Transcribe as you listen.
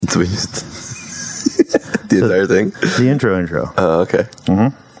So we just the entire thing. The intro. Oh, okay.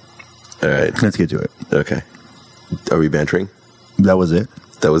 Mm-hmm. All right. Let's get to it. Okay. Are we bantering? That was it.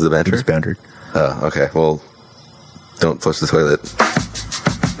 That was the banter? Just bantered. Oh, okay. Well, don't flush the toilet.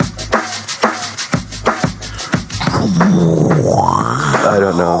 I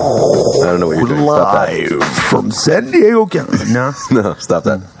don't know what you're doing. Stop that. Live from San Diego, Canada. No. No, stop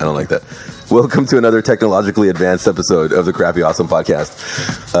that. I don't like that. Welcome to another technologically advanced episode of the Crappy Awesome Podcast.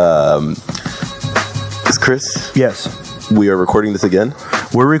 Is Chris? Yes. We are recording this again?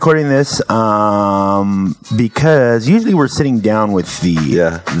 We're recording this because usually we're sitting down with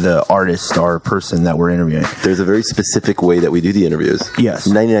the artist or person that we're interviewing. There's a very specific way that we do the interviews. Yes.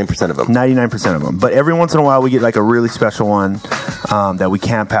 99% of them. 99% of them. But every once in a while we get like a really special one that we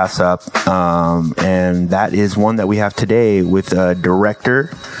can't pass up. And that is one that we have today with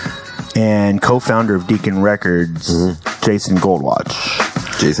director and co-founder of Deacon Records, Jason Goldwatch.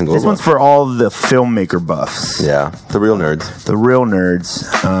 Jason Goldwatch. This one's for all the filmmaker buffs. Yeah, the real nerds. The real nerds.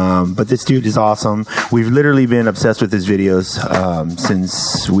 But this dude is awesome. We've literally been obsessed with his videos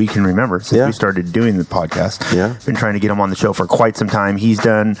since we can remember, since we started doing the podcast. Yeah. Been trying to get him on the show for quite some time. He's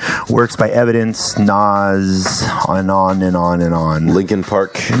done Works by Evidence, Nas, and on and on and on. Linkin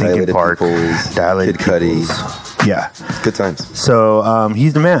Park, Dilated Peoples, Dilated Kid Cudi. Peoples. Yeah. Good times. So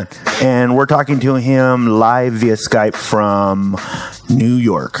he's the man. And we're talking to him live via Skype from New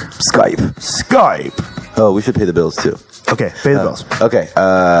York. Skype. Oh, we should pay the bills too. Okay, pay the bills. Okay.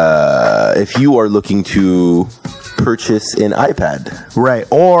 If you are looking to purchase an iPad. Right.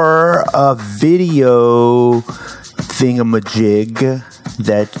 Or a video thingamajig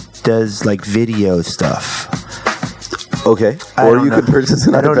that does like video stuff. Okay. Or you could purchase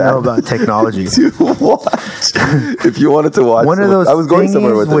an iPad. I don't know about technology. To watch. If you wanted to watch. One of those I was going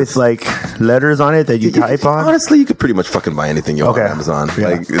somewhere with this. Like letters on it that you type on. Honestly, you could pretty much fucking buy anything you want on Amazon. Yeah.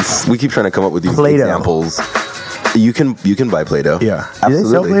 Like we keep trying to come up with these Play-Doh. examples. You can buy Play-Doh. Yeah. Absolutely. Do they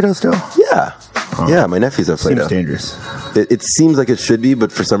sell Play-Doh still? Yeah. Yeah, my nephews have Play-Doh. Seems dangerous. It seems like it should be,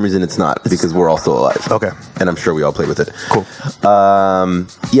 but for some reason it's not because we're all still alive. Okay. And I'm sure we all play with it. Cool.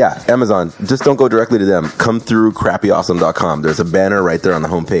 Yeah, Amazon. Just don't go directly to them. Come through crappyawesome.com. There's a banner right there on the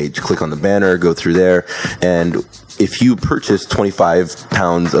homepage. Click on the banner, go through there, and if you purchase 25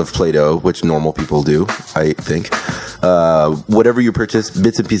 pounds of Play-Doh, which normal people do, I think, whatever you purchase,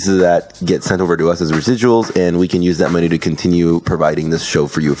 bits and pieces of that get sent over to us as residuals, and we can use that money to continue providing this show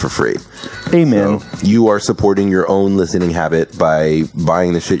for you for free. Amen. So you are supporting your own listening habit by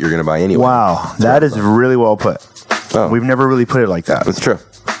buying the shit you're going to buy anyway. Wow, that is really well put. Oh. We've never really put it like that. That's true.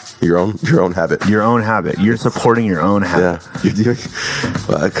 Your own habit. Your own habit. You're supporting your own habit. Yeah, you're doing.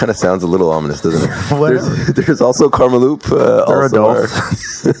 Well, it kind of sounds a little ominous, doesn't Whatever. There's also Karmaloop. They're adults.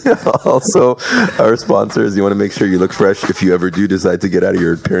 Also, our sponsors. You want to make sure you look fresh if you ever do decide to get out of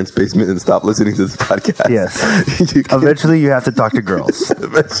your parents' basement and stop listening to this podcast. Yes. Eventually, you have to talk to girls.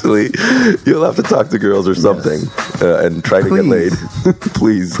 Eventually, you'll have to talk to girls or something and try to get laid.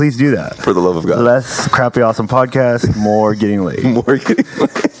 Please. Please do that. For the love of God. Less Crappy Awesome Podcast, more getting laid. More getting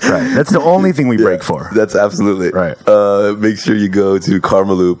laid. Right. That's the only thing we break for. That's absolutely right. Make sure you go to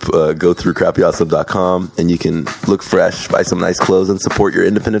Karmaloop, go through crappyawesome.com, and you can look fresh, buy some nice clothes, and support your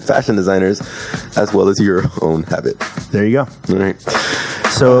independent fashion designers as well as your own habit. There you go. All right.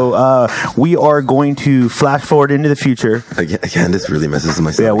 So we are going to flash forward into the future. Again, this really messes with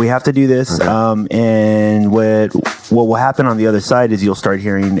my stomach. Yeah, we have to do this. Okay. And what will happen on the other side is you'll start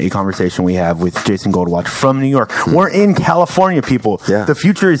hearing a conversation we have with Jason Goldwatch from New York. We're in California, people. Yeah. The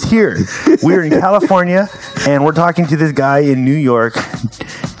future is here. We're in California, and we're talking to this guy in New York,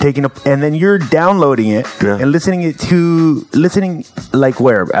 and then you're downloading it and listening like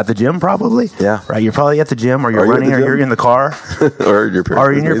where? At the gym, probably? Yeah. Right, you're probably at the gym, or you're running, or you're in the car. Or your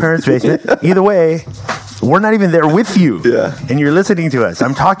parents' basement. Either way, we're not even there with you. Yeah. And you're listening to us.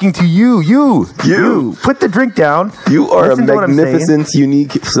 I'm talking to you. You. Put the drink down. You are a magnificent,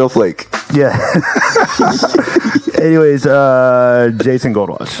 unique snowflake. Yeah. Anyways, Jason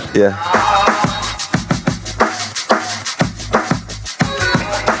Goldwatch. Yeah.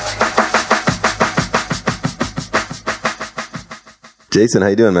 Jason, how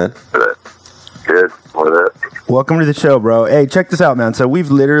you doing, man? Good. What up? Welcome to the show, bro. Hey, check this out, man. So we've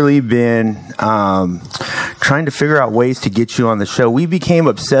literally been trying to figure out ways to get you on the show. We became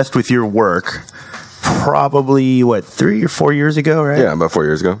obsessed with your work probably, 3 or 4 years ago, right? Yeah, about 4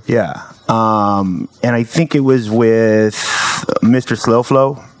 years ago. Yeah. And I think it was with Mr. Slow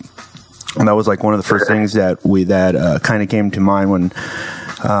Flow. And that was like one of the first things that kind of came to mind when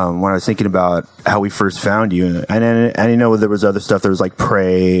I was thinking about how we first found you. And I know there was other stuff. There was like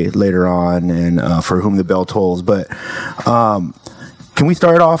Pray later on and For Whom the Bell Tolls. But can we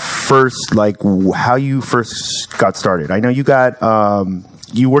start off first, like how you first got started? I know you got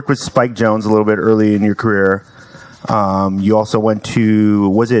you worked with Spike Jonze a little bit early in your career. You also went to,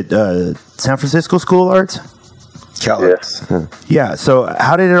 was it San Francisco School of Arts? Cal Yes. Yeah. So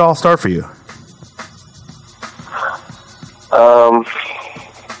how did it all start for you?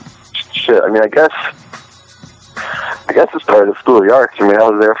 Shit. I mean, I guess it started at School of the Arts. I mean, I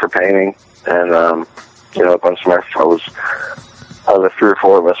was there for painting, and you know, a bunch of my like 3 or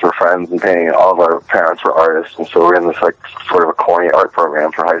 4 of us were friends and painting, and all of our parents were artists, and so we're in this like sort of a corny art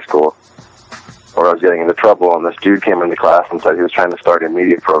program for high school where I was getting into trouble, and this dude came into class and said he was trying to start a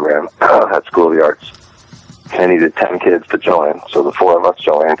media program at School of the Arts, and he needed 10 kids to join, so the 4 of us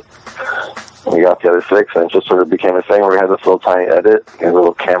joined. And we got the other 6, and it just sort of became a thing where we had this little tiny edit and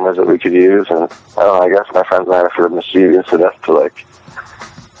little cameras that we could use, and I don't know, I guess my friends and I were sort of mischievous enough to like,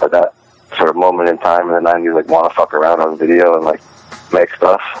 at that sort of moment in time in the 90s, like want to fuck around on video and like make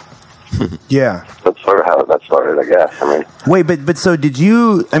stuff. Yeah. That's sort of how that started, I guess. I mean, wait, but so did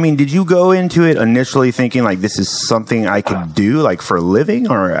you go into it initially thinking like this is something I could do like for a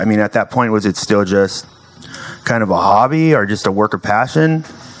living, or I mean at that point was it still just kind of a hobby or just a work of passion?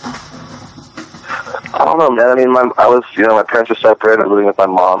 I don't know, man. I mean, my parents were separated. I was living with my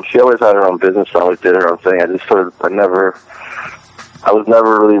mom. She always had her own business and always did her own thing. I was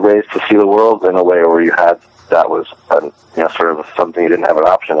never really raised to see the world in a way where you had that was sort of something you didn't have an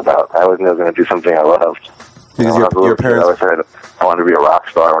option about. I always knew I was going to do something I loved. Because your parents... I always said I wanted to be a rock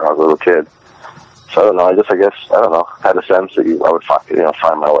star when I was a little kid. So I don't know. I guess I don't know. Had a sense that I would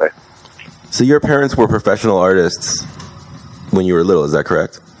find my way. So your parents were professional artists when you were little, is that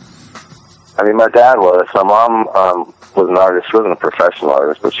correct? I mean, my dad was. My mom was an artist. She wasn't a professional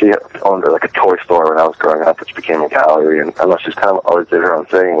artist, but she owned like a toy store when I was growing up, which became a gallery. And unless she kind of always did her own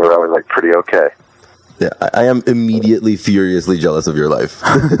thing, where I was like pretty okay. Yeah, I am immediately furiously jealous of your life.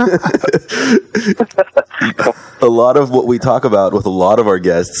 A lot of what we talk about with a lot of our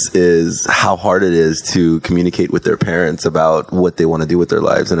guests is how hard it is to communicate with their parents about what they want to do with their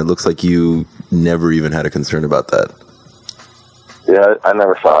lives. And it looks like you never even had a concern about that. Yeah, I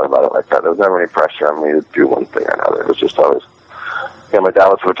never thought about it like that. There was never any pressure on me to do one thing or another. It was just always, my dad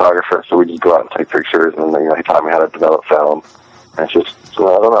was a photographer, so we just go out and take pictures, and then, he taught me how to develop film. And it's just, I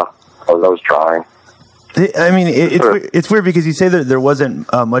don't know. I was always drawing. I mean, it's weird because you say that there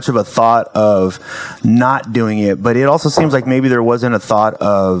wasn't much of a thought of not doing it, but it also seems like maybe there wasn't a thought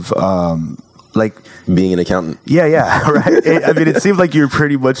of like being an accountant. Yeah, right. It seems like you're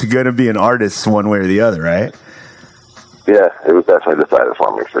pretty much going to be an artist one way or the other, right? Yeah, it was definitely decided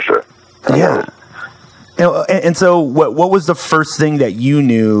for me for sure. Yeah. And so, what was the first thing that you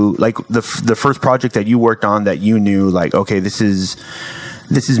knew? Like the first project that you worked on that you knew, like, okay, this is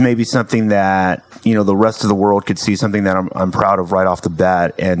maybe something that the rest of the world could see, something that I'm proud of right off the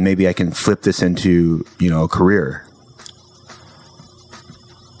bat, and maybe I can flip this into a career.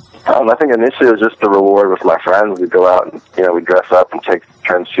 I think initially it was just the reward with my friends. We'd go out and we'd dress up and take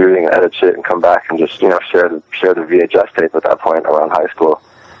turns shooting and edit shit and come back and just share the VHS tape at that point around high school.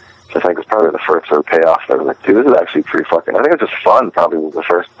 Which I think was probably the first sort of payoff. I was like, dude, this is actually pretty fucking. I think it was just fun. Probably was the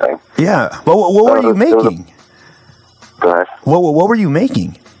first thing. Yeah. Well, what were you making? Go ahead. What were you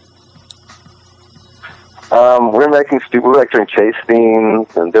making? We were making stupid. We were like doing chase scenes,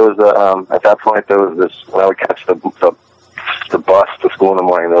 and there was at that point there was this. When I would catch the bus to school in the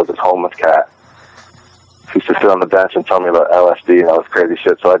morning, there was this homeless cat who used to sit on the bench and tell me about LSD and all this crazy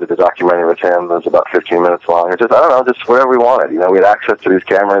shit. So I did a documentary with him. It was about 15 minutes long. Or just, I don't know, just whatever we wanted. We had access to these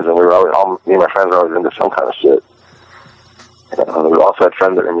cameras, and we were always, me and my friends were always into some kind of shit. We also had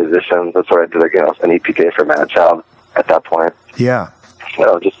friends that were musicians. That's where I did an EPK for Mad Child at that point. Yeah.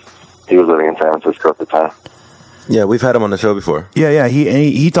 He was living in San Francisco at the time. Yeah, we've had him on the show before. Yeah.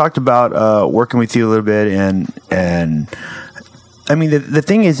 He talked about working with you a little bit, and I mean the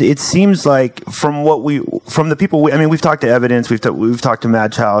thing is, it seems like from the people we've talked to Evidence, we've talked to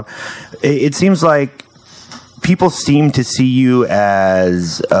Mad Child. It seems like people seem to see you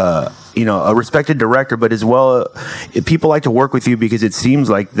as a respected director, but as well, people like to work with you because it seems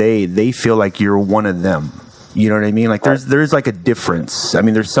like they feel like you're one of them. You know what I mean? Like there's like a difference. I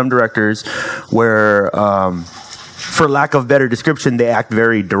mean, there's some directors where, for lack of better description, they act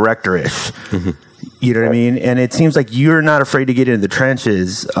very director-ish. You know what I mean? And it seems like you're not afraid to get into the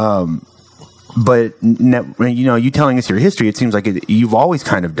trenches. But you telling us your history, it seems like you've always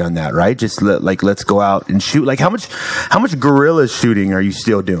kind of done that, right? Just let's go out and shoot. Like how much guerrilla shooting are you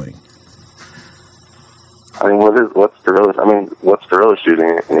still doing? I mean, what's guerrilla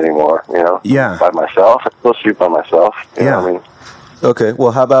shooting anymore? Yeah. By myself, I still shoot by myself. You know what I mean? Okay,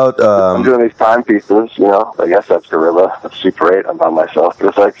 well, how about... I'm doing these timepieces, you know. I guess that's guerrilla. That's Super 8. I'm by myself. But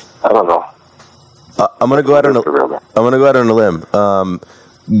it's like, I don't know. I'm gonna go out on a limb.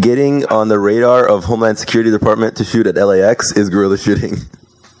 Getting on the radar of Homeland Security Department to shoot at LAX is guerrilla shooting.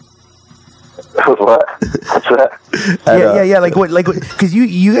 What? What's that? Yeah. Like what? Like because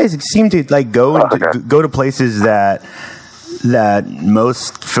you guys seem to like go to places that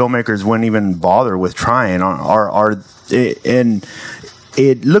most filmmakers wouldn't even bother with trying. And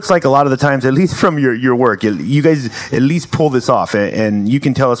it looks like a lot of the times, at least from your work, you guys at least pull this off, and you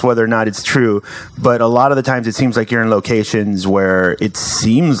can tell us whether or not it's true. But a lot of the times, it seems like you're in locations where it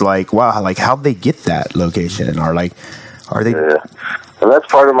seems like, wow, like how'd they get that location, or like, are they? Yeah. And that's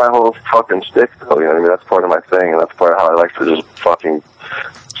part of my whole fucking shtick, though. You know what I mean? That's part of my thing, and that's part of how I like to just fucking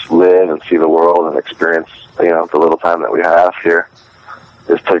live and see the world and experience, you know, the little time that we have here.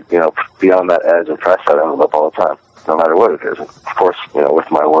 Is to, you know, be on that edge and press that envelope all the time, no matter what it is. And of course, you know, with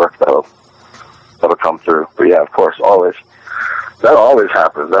my work, that'll come through. But yeah, of course, that always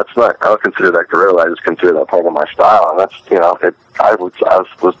happens. That's not, I don't consider that guerrilla. I just consider that part of my style. And that's, you know,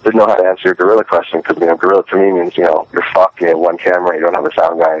 didn't know how to answer your guerrilla question, because, you know, guerrilla to me means, you know, you're fucked, you have one camera, you don't have a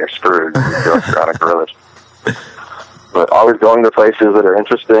sound guy, and you're screwed. You're on a guerrilla. But always going to places that are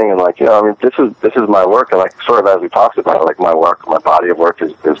interesting, and like, you know, I mean, this is my work, and like, sort of as we talked about, like, my work, my body of work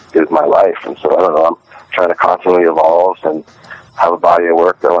is my life, and so I don't know, I'm trying to constantly evolve and have a body of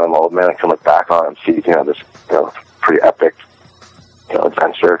work that when I'm old man, I can look back on and see, you know, this, you know, pretty epic, you know,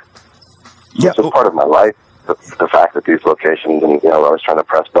 adventure. Yeah, it's just part of my life. The fact that these locations, and, you know, I was trying to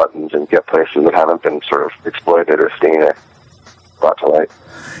press buttons and get places that haven't been sort of exploited or seen or brought to light.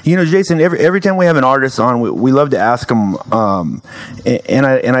 You know, Jason, every time we have an artist on, we love to ask them, and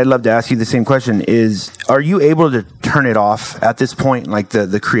I'd love to ask you the same question, are you able to turn it off at this point, like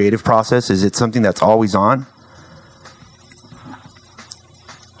the creative process? Is it something that's always on?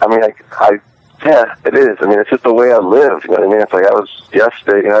 I mean, yeah, it is. I mean, it's just the way I live. You know what I mean? It's like I was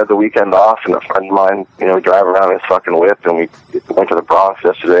yesterday, you know, I had the weekend off, and a friend of mine, you know, we drive around in his fucking whip, and we went to the Bronx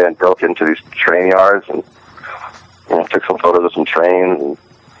yesterday and broke into these train yards and, you know, took some photos of some trains and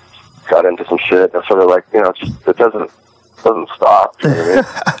got into some shit. That's sort of like, you know, it doesn't stop. You know what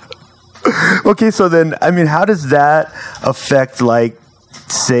I mean? Okay, so then, I mean, how does that affect, like,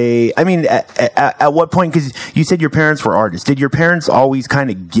 say, I mean, at what point, because you said your parents were artists, did your parents always kind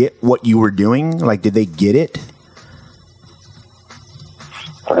of get what you were doing? Like, did they get it?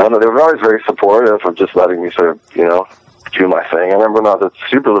 I don't know, they were always very supportive of just letting me sort of, you know, do my thing. I remember when I was a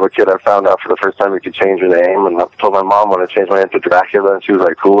super little kid, I found out for the first time you could change your name, and I told my mom when I changed my name to Dracula, and she was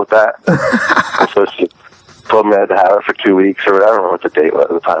like cool with that. And so she told me I had to have it for 2 weeks or whatever. I don't know what the date was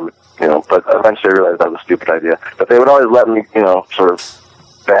at the time, you know, but eventually I realized that was a stupid idea. But they would always let me, you know, sort of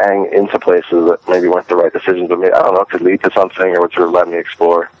bang into places that maybe weren't the right decisions, but maybe, I don't know, could lead to something, or would sort of let me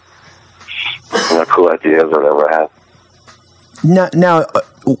explore, you know, cool ideas or whatever I had. Now,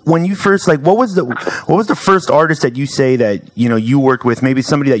 when you first, like, what was the first artist that you say that, you know, you worked with, maybe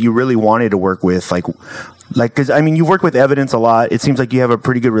somebody that you really wanted to work with, like, because, I mean, you work with Evidence a lot. It seems like you have a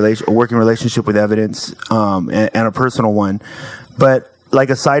pretty good working relationship with Evidence, and a personal one. But, like,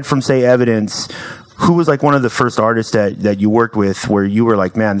 aside from, say, Evidence, who was, like, one of the first artists that you worked with where you were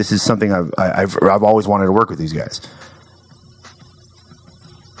like, man, this is something I've always wanted to work with these guys?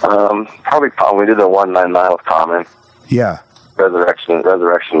 Probably Common. We did the 199 with Common. Yeah. Resurrection,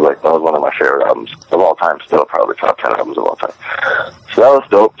 like, that was one of my favorite albums of all time, still probably top 10 albums of all time. So that was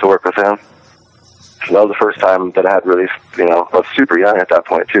dope to work with him. So that was the first time that I had really, you know, I was super young at that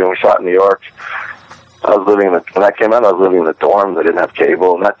point too, and we shot in New York. When that came out, I was living in the dorms. I didn't have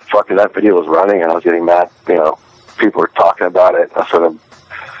cable, and that video was running, and I was getting mad, you know, people were talking about it. I sort of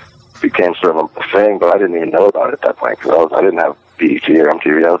became sort of a thing, but I didn't even know about it at that point, because I didn't have BET or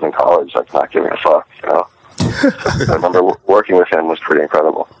MTV. I was in college, like, not giving a fuck, you know. I remember working with him was pretty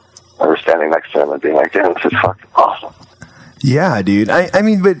incredible. I was standing next to him and being like, damn, this is fucking awesome. Yeah, dude. I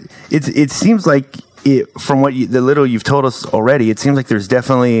mean, but it seems like, from what the little you've told us already, it seems like there's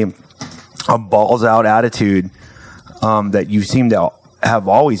definitely a balls out attitude that you seem to have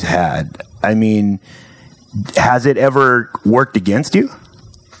always had. I mean, has it ever worked against you?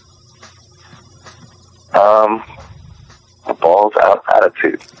 A balls out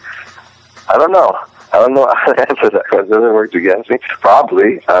attitude. I don't know how to answer that question. Has it worked against me?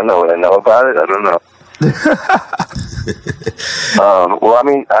 Probably. I don't know what I know about it. I don't know. Well, I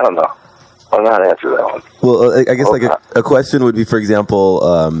mean, I don't know. I don't know how to answer that one. Well, I guess like a question would be, for example,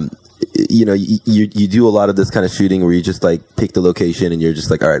 you know, you do a lot of this kind of shooting where you just like pick the location and you're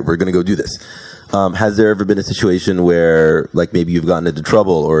just like, all right, we're going to go do this. Has there ever been a situation where like maybe you've gotten into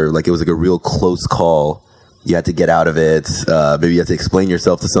trouble, or like it was like a real close call You had to get out of it. Maybe you had to explain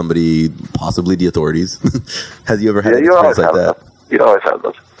yourself to somebody, possibly the authorities. Has you ever had an experience like that? You always have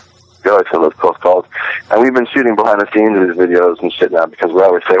those. You always have those close calls. And we've been shooting behind the scenes of these videos and shit now because we're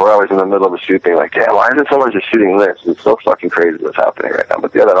always in the middle of a shoot being like, damn, why isn't someone just shooting this? It's so fucking crazy what's happening right now.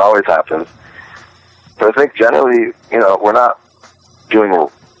 But yeah, that always happens. But I think generally, we're not doing,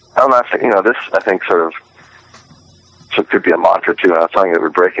 I'm not saying, this, I think, sort of could be a mantra too. And I'm telling you that we're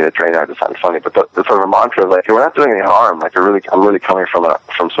breaking the train out to sound funny, but the sort of a mantra of like, we're not doing any harm. Like, I'm really coming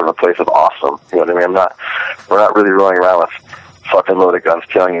from sort of a place of awesome. You know what I mean? We're not really rolling around with fucking loaded guns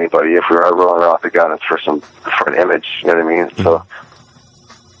killing anybody. If we are rolling around with a gun, it's for an image. You know what I mean? So,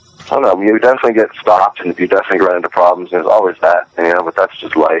 I don't know. You definitely get stopped, and you definitely run into problems. And there's always that, but that's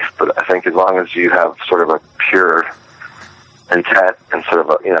just life. But I think as long as you have sort of a pure intent and sort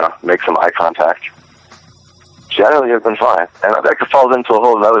of make some eye contact, generally it's been fine. And that falls into a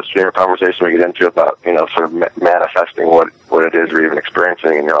whole other stream of conversation we get into about, sort of manifesting what it is you're even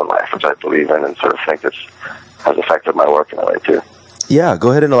experiencing in your own life, which I believe in and sort of think has affected my work in a way too. Yeah,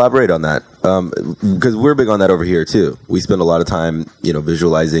 go ahead and elaborate on that. Because we're big on that over here too. We spend a lot of time,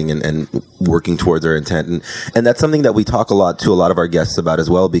 visualizing and working towards our intent. And that's something that we talk a lot to a lot of our guests about as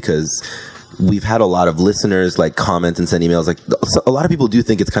well, because we've had a lot of listeners like comment and send emails. Like, a lot of people do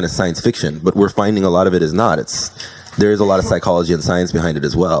think it's kind of science fiction, but we're finding a lot of it is not. There is a lot of psychology and science behind it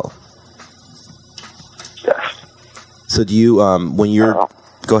as well. Yes. So do you,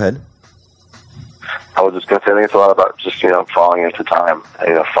 go ahead. I was just going to say, I think it's a lot about just, falling into time,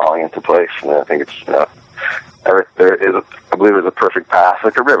 falling into place. And I think it's, I believe there's a perfect path,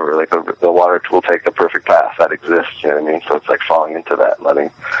 like a river, like the water will take the perfect path that exists, you know what I mean? So it's like falling into that and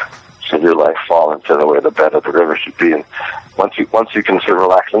letting your life fall into the way the bed of the river should be. And once you can sort of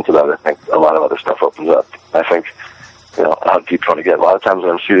relax into that, I think a lot of other stuff opens up. I think, how deep you want to get. A lot of times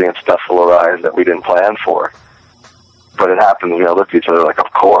when I'm shooting and stuff will arise that we didn't plan for. But it happens, look at each other like,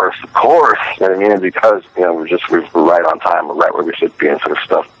 of course, you know what I mean? And because, we're right on time, we're right where we should be, and sort of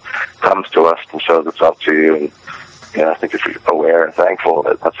stuff comes to us and shows itself to you. And, I think if you're aware and thankful,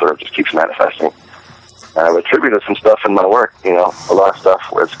 that sort of just keeps manifesting. And I've attributed some stuff in my work, a lot of stuff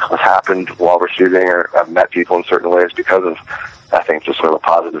where it's happened while we're shooting, or I've met people in certain ways because of, I think, just sort of a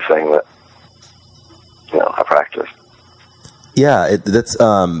positive thing that, I practice. Yeah, that's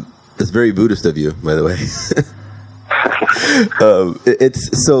very Buddhist of you, by the way.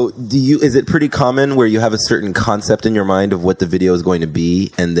 Is it pretty common where you have a certain concept in your mind of what the video is going to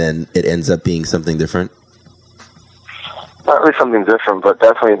be, and then it ends up being something different? Not really something different, but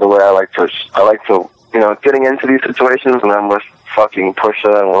definitely the way I like to, getting into these situations, and I'm with fucking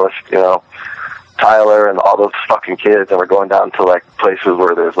Pusha and with, Tyler and all those fucking kids, and we're going down to like places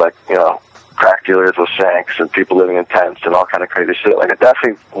where there's like, crack dealers with shanks and people living in tents and all kind of crazy shit. Like, I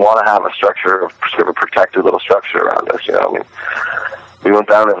definitely want to have a structure, sort of a protected little structure around us, we went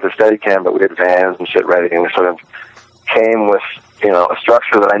down there with a Steadicam, but we had vans and shit ready, and we sort of came with, a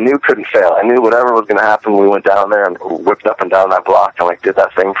structure that I knew couldn't fail. I knew whatever was going to happen, we went down there and whipped up and down that block and did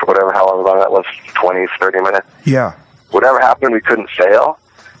that thing for how long that was, 20, 30 minutes. Yeah. Whatever happened, we couldn't fail.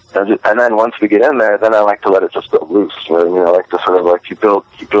 And then once we get in there, then I like to let it just go loose. I like to sort of you build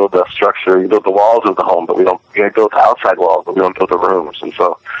the structure, you build the walls of the home, but we don't build the outside walls, but we don't build the rooms. And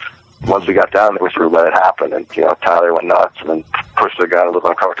so once we got down there, we sort of let it happen. And Tyler went nuts, and then pushed the guy a little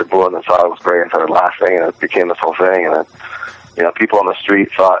uncomfortable, and then saw it was great and started laughing, and it became this whole thing. And then people on the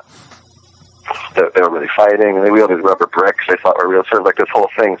street thought that they were really fighting, and we had these rubber bricks they thought were real. Sort of like this whole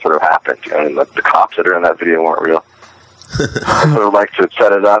thing sort of happened, and the cops that are in that video weren't real. I sort of like to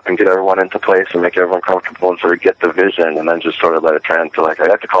set it up and get everyone into place and make everyone comfortable and sort of get the vision, and then just sort of let it turn into I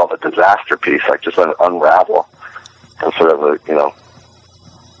like to call it a disaster piece, just let it unravel. And sort of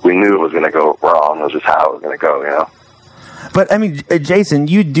we knew it was going to go wrong. It was just how it was going to go, But I mean, Jason,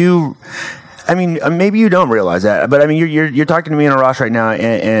 you do. I mean, maybe you don't realize that, but I mean, you're talking to me and Arash right now,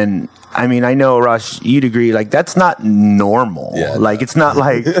 and I mean, I know, Arash, you'd agree, that's not normal. Yeah, it's not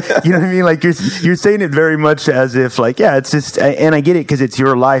like, you know what I mean? You're saying it very much as if it's just, and I get it because it's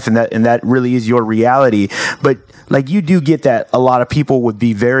your life and that really is your reality. But you do get that a lot of people would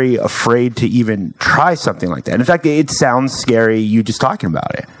be very afraid to even try something like that. In fact, it sounds scary, you just talking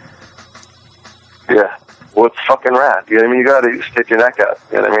about it. Yeah. Well, it's fucking rad. You know what I mean? You gotta stick your neck out.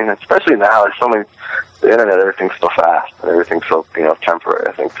 You know what I mean? Especially now, there's so many, the internet, everything's so fast, and everything's so, temporary.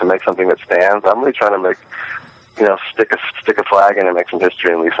 I think to make something that stands, I'm really trying to make, stick a flag in and make some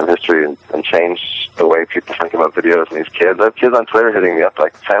history and leave some history and change the way people think about videos and these kids. I have kids on Twitter hitting me up,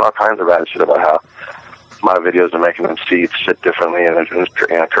 saying all kinds of rad shit about how my videos are making them see shit differently and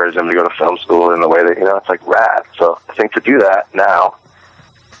encourage them to go to film school in the way that, it's rad. So I think to do that now,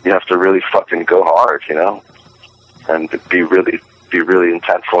 you have to really fucking go hard, you know, and be really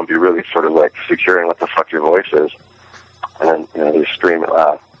intentful and be really sort of like securing what the fuck your voice is, and then, you know, you scream it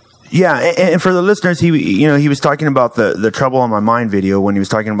loud. Yeah, and for the listeners, he was talking about the Trouble on My Mind video when he was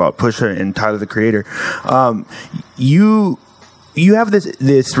talking about Pusha and Tyler the Creator. You have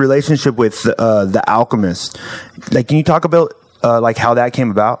this relationship with the Alchemist. Like, can you talk about like how that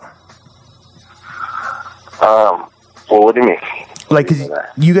came about? Well, what do you mean? Like,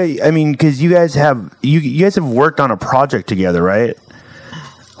 cause you guys have worked on a project together, right?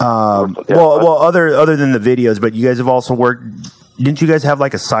 Well, other than the videos, but you guys have also worked. Didn't you guys have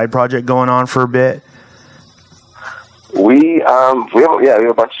like a side project going on for a bit? We have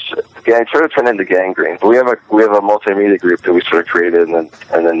a bunch of gang, sort of turned into Gangrene, but we have a multimedia group that we sort of created and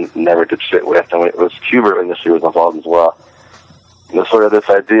then never did shit with, and it was Hubert Industry was involved as well. And sort of this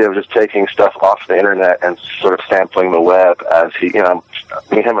idea of just taking stuff off the internet and sort of sampling the web as him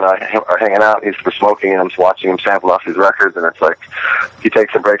and I are hanging out, we're smoking, and I'm just watching him sample off these records, and it's like, he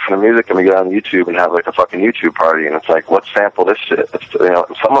takes a break from the music, and we go on YouTube and have like a fucking YouTube party, and it's like, let's sample this shit. If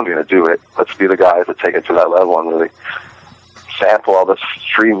someone's gonna do it, let's be the guys that take it to that level and really sample all this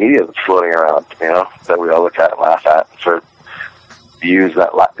free media that's floating around, you know, that we all look at and laugh at, and sort of use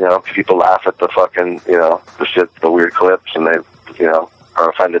that, you know, people laugh at the fucking, you know, the shit, the weird clips, and they, you know, are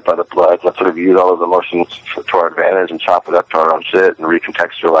offended by the blood. Let's sort of use all those emotions to our advantage and chop it up to our own shit and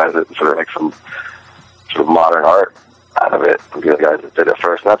recontextualize it and sort of make some sort of modern art out of it and be the guys that did it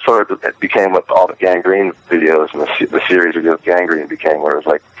first. And that's sort of, it became what all the Gangrene videos and the series we did with Gangrene became, where it was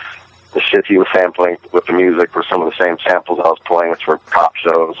like the shit he was sampling with the music were some of the same samples I was playing, which were cop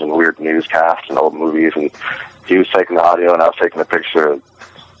shows and weird newscasts and old movies, and he was taking the audio and I was taking the picture. And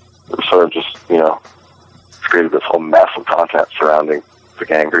it was sort of just, you know, created this whole mess of content surrounding the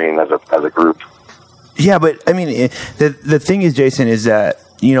Gangrene as a group. Yeah, but I mean, the thing is, Jason, is that,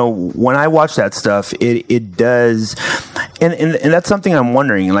 you know, when I watch that stuff, it does, and that's something I'm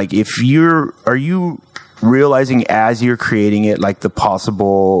wondering, like, are you realizing as you're creating it, like the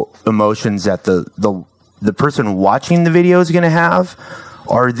possible emotions that the person watching the video is going to have?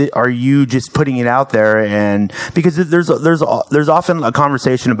 Or are you just putting it out there? And because there's often a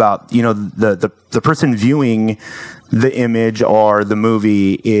conversation about, you know, the person viewing the image or the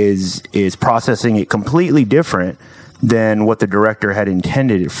movie is processing it completely different than what the director had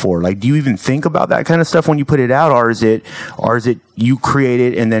intended it for. Like, do you even think about that kind of stuff when you put it out, or is it you create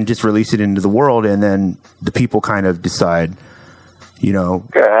it and then just release it into the world and then the people kind of decide, you know?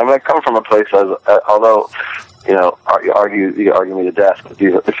 Yeah, I mean, I come from a place although, you know, you argue me to death, but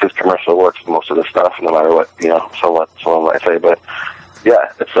this is commercial works, most of the stuff, no matter what, you know, someone might say. But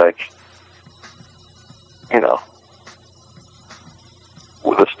yeah, it's like, you know,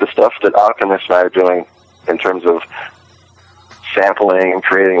 the stuff that Alchemist and I are doing in terms of sampling and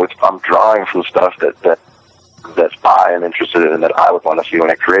creating, which I'm drawing from stuff that I am interested in and that I would want to see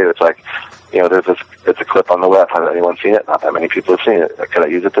when I create it. It's like, you know, it's a clip on the web. Has anyone seen it? Not that many people have seen it. Could I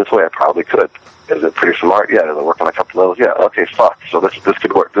use it this way? I probably could. Is it pretty smart? Yeah. Does it work on a couple levels? Yeah. Okay, fuck. So this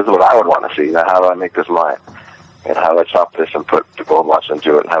could work. This is what I would want to see. Now, how do I make this mine? And how do I chop this and put the Gold Watch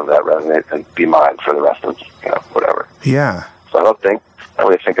into it and have that resonate and be mine for the rest of, you know, whatever. Yeah. So I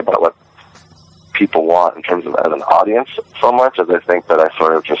really think about what people want in terms of as an audience so much as I think that I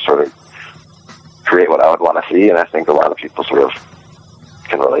sort of create what I would want to see, and I think a lot of people sort of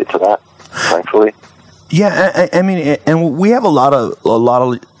can relate to that, thankfully. Yeah, I mean, and we have a lot of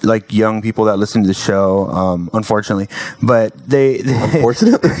like young people that listen to the show, unfortunately, but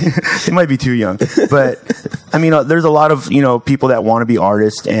unfortunately they might be too young. But I mean, there's a lot of, you know, people that want to be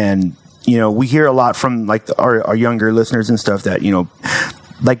artists, and, you know, we hear a lot from like our younger listeners and stuff that, you know,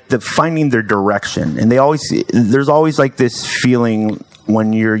 like finding their direction, and there's always like this feeling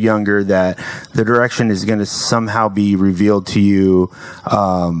when you're younger that the direction is going to somehow be revealed to you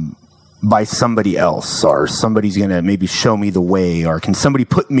by somebody else, or somebody's going to maybe show me the way, or can somebody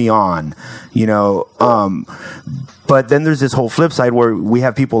put me on, you know. But then there's this whole flip side where we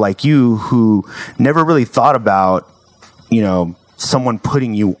have people like you who never really thought about, you know, someone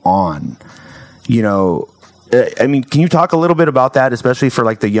putting you on, you know. I mean, can you talk a little bit about that, especially for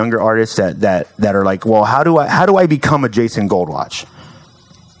like the younger artists that are like, well, how do I become a Jason Goldwatch?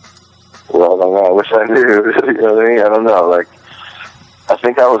 Well, I don't know. I wish I knew. You know what I mean? I don't know. Like, I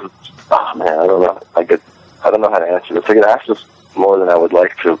think I was. Oh man, I don't know. I don't know how to answer this. I get asked this more than I would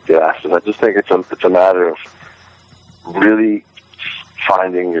like to get asked this. I just think it's a matter of really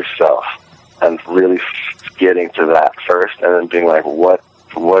finding yourself and really getting to that first, and then being like, what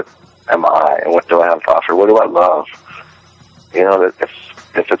am I, and what do I have to offer? What do I love? You know, if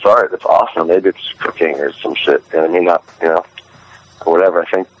it's art, it's awesome. Maybe it's cooking or some shit. You know what I mean? Not, you know, or whatever. I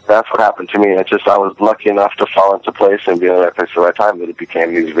think that's what happened to me. It's just I was lucky enough to fall into place and be in the right place at the right time that it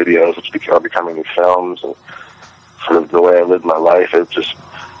became these videos, which are becoming these films, and sort of the way I lived my life. It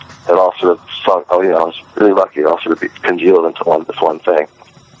all sort of sunk. I was really lucky. It all sort of congealed into this one thing.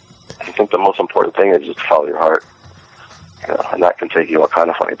 I think the most important thing is just to follow your heart. And that can take you all kind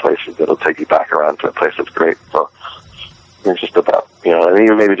of funny places. It'll take you back around to a place that's great. So it's just about,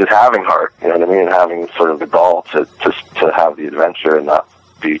 even maybe just having heart, and having sort of the gall to have the adventure and not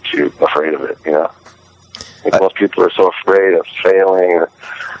be too afraid of it, I think most people are so afraid of failing or,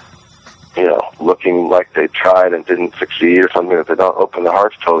 looking like they tried and didn't succeed or something, that they don't open their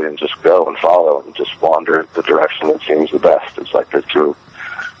hearts totally and just go and follow and just wander the direction that seems the best. It's like they're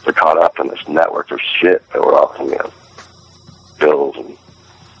caught up in this network of shit that we're all, bills and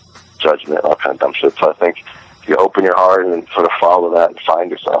judgment, all kind of dumb shit. So I think if you open your heart and sort of follow that and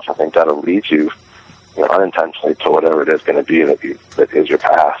find yourself, I think that'll lead you, unintentionally to whatever it is going to be that is your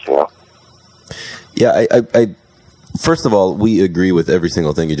path. Yeah, I first of all, we agree with every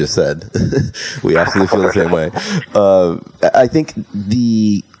single thing you just said. We absolutely feel the same way. I think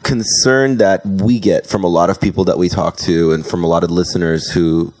the concern that we get from a lot of people that we talk to and from a lot of listeners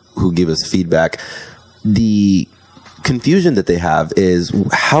who give us feedback, the confusion that they have is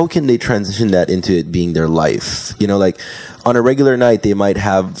how can they transition that into it being their life? Like on a regular night, they might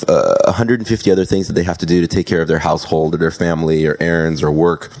have 150 other things that they have to do to take care of their household or their family or errands or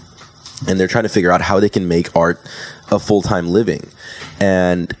work. And they're trying to figure out how they can make art a full-time living.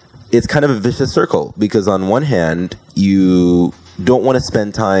 And it's kind of a vicious circle because on one hand, you don't want to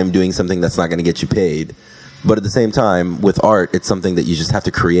spend time doing something that's not going to get you paid. But at the same time, with art, it's something that you just have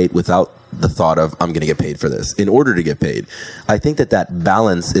to create without the thought of, I'm going to get paid for this in order to get paid. I think that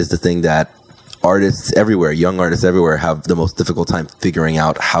balance is the thing that artists everywhere, young artists everywhere, have the most difficult time figuring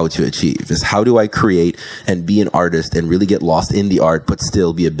out how to achieve. Is how do I create and be an artist and really get lost in the art, but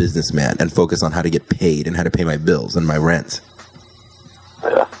still be a businessman and focus on how to get paid and how to pay my bills and my rent?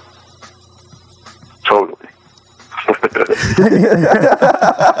 Yeah. Totally.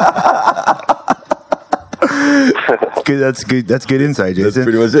 Good. That's good. That's good insight, Jason. That's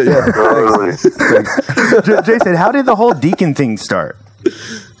pretty much it. Yeah. Jason, how did the whole Deacon thing start?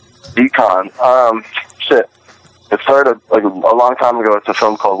 Decon. Shit. It started like a long time ago. It's a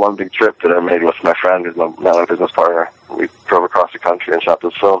film called One Big Trip that I made with my friend, who's my business partner. We drove across the country and shot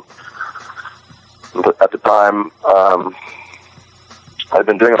this film. But at the time, I'd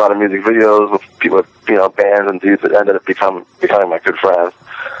been doing a lot of music videos with people, bands and dudes that ended up becoming my good friends.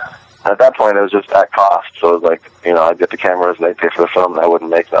 At that point, it was just at cost. So it was like, I'd get the cameras and they'd pay for the film and I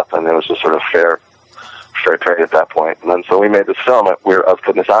wouldn't make nothing. It was just sort of fair trade at that point. And then so we made this film. I was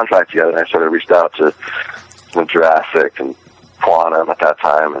putting the soundtrack together, and I sort of reached out to Jurassic and Quantum at that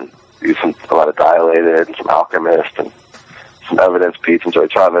time and used a lot of Dilated and some Alchemist and some Evidence, Pete and Joey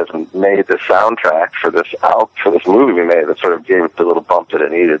Chavez, and made the soundtrack for this movie we made that sort of gave it the little bump that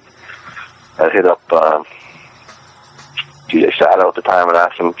it needed. I hit up DJ Shadow at the time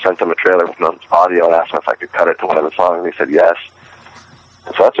and sent him a trailer with no audio and asked him if I could cut it to one of the songs, and he said yes.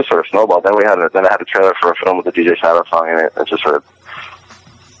 And so that just sort of snowballed. Then I had a trailer for a film with the DJ Shadow song in it. It just sort of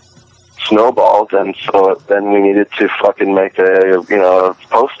snowballed, and so then we needed to fucking make a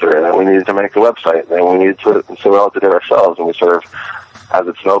poster, and then we needed to make a website, and then we needed to, and so we all did it ourselves, and we sort of, as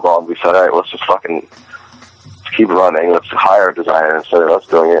it snowballed, we said, all right, let's just fucking keep running, let's hire a designer instead of us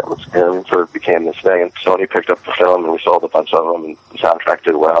doing it, and it sort of became this thing, and Sony picked up the film, and we sold a bunch of them, and the soundtrack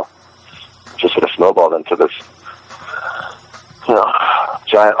did well. It just sort of snowballed into this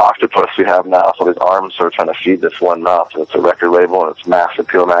giant octopus we have now, so his arms are trying to feed this one mouth. So it's a record label, and it's Mass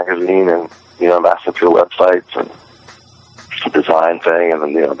Appeal magazine, and Mass Appeal websites, and the design thing, and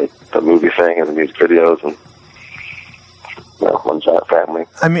then the movie thing, and the music videos, and one giant family.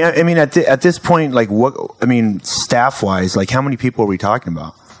 I mean, at this point, like staff wise, like how many people are we talking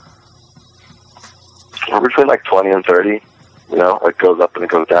about? We're between like 20 and 30. It goes up and it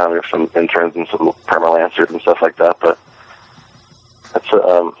goes down. We have some interns and some perma-lancers and stuff like that, but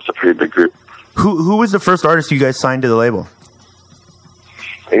it's a pretty big group. Who was the first artist you guys signed to the label?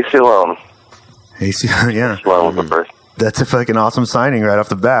 AC Alone. AC, yeah. AC Alone was the first. That's a fucking awesome signing right off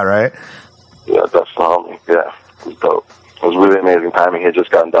the bat, right? Yeah, that's the homie. Yeah, it was dope. It was really amazing timing. He had just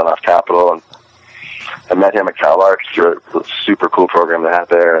gotten done off Capitol, and I met him at CalArts through a super cool program they had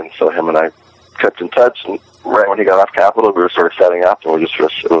there, and so him and I kept in touch, and right when he got off Capitol, we were sort of setting up, and it was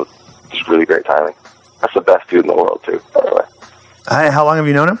just really great timing. That's the best dude in the world, too, by the way. How long have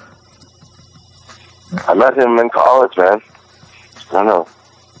you known him? I met him in college, man. I don't know,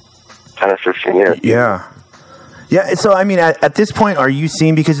 10 or 15 years. Yeah. Yeah, so, I mean, at this point, are you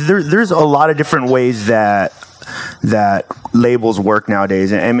seeing, because there's a lot of different ways that that labels work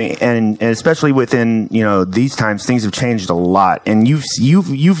nowadays. And I mean, and especially within, you know, these times, things have changed a lot. And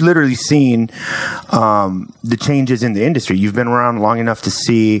you've literally seen the changes in the industry. You've been around long enough to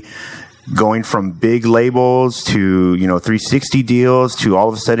see going from big labels to, you know, 360 deals to all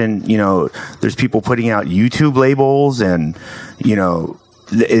of a sudden, you know, there's people putting out YouTube labels, and, you know,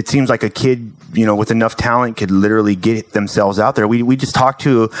 it seems like a kid, you know, with enough talent could literally get themselves out there. We just talked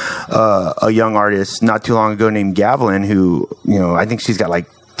to a young artist not too long ago named Gavelin, who, you know, I think she's got like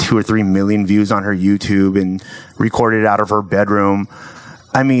 2 or 3 million views on her YouTube and recorded out of her bedroom.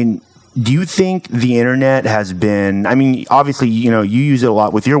 I mean, do you think the internet has been, I mean, obviously, you know, you use it a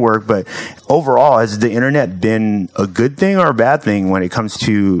lot with your work, but overall, has the internet been a good thing or a bad thing when it comes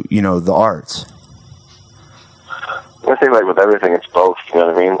to, you know, the arts? I think, like with everything, it's both. You know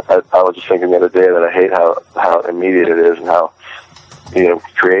what I mean? I was just thinking the other day that I hate how immediate it is, and how, you know,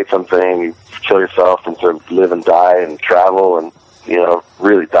 create something, you kill yourself and sort of live and die and travel and, you know,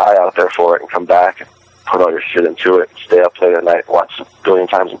 really die out there for it and come back and put all your shit into it, stay up late at night, watch a billion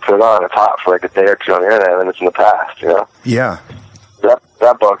times and put it on. It's hot for like a day or two on the internet, and then it's in the past, you know? Yeah.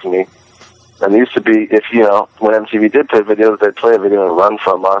 That bugs me. And it used to be, if, you know, when MTV did play videos, they'd play a video and run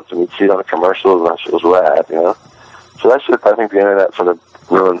for a month, and you'd see it on the commercials, and that shit was rad, you know? So that shit, I think the internet sort of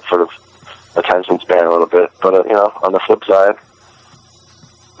ruined sort of attention span a little bit. But, you know, on the flip side,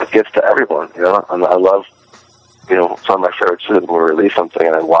 it gets to everyone, you know? And I love, you know, some of my favorite shit is when we release something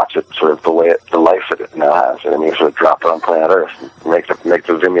and I watch it sort of the life that it now has. And I mean, sort of drop it on planet Earth, make the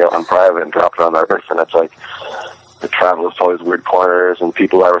Vimeo on private and drop it on Earth. And it's like, it travels to all these weird corners, and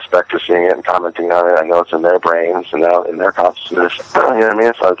people I respect are seeing it and commenting on it. I know it's in their brains and now in their consciousness. You know what I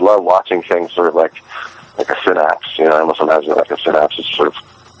mean? So I love watching things sort of like a synapse, you know, I almost imagine it like a synapse is sort of,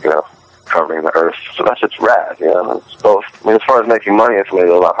 you know, covering the earth. So that shit's rad, you know, it's both. I mean, as far as making money, it's made it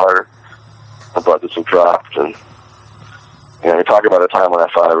a lot harder. The budgets have dropped, and, you know, you talk about a time when I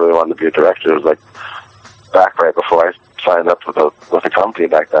thought I really wanted to be a director. It was like back right before I signed up with a company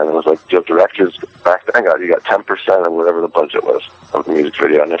back then. It was like, you have directors back then, you got 10% of whatever the budget was of the music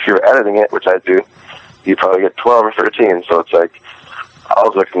video. And if you were editing it, which I do, you probably get 12 or 13. So it's like, I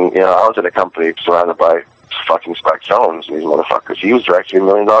was looking, you know, I was in a company surrounded by fucking Spike Jones and these motherfuckers. He was directing $1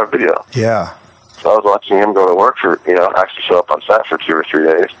 million video. Yeah. So I was watching him go to work for, you know, actually show up on set for 2 or 3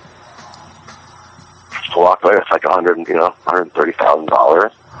 days. To walk away with like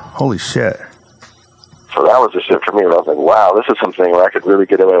 $130,000. Holy shit. So that was the shit for me. Where I was like, wow, this is something where I could really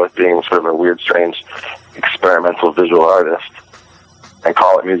get away with being sort of a weird, strange, experimental visual artist and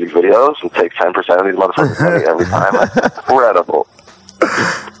call it music videos and take 10% of these motherfuckers' money every time. That's incredible.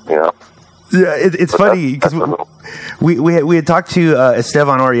 You know? Yeah, it's funny because we had talked to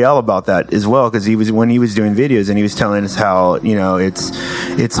Esteban Oriel about that as well, because when he was doing videos, and he was telling us how, you know, it's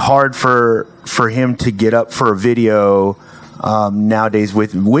hard for him to get up for a video nowadays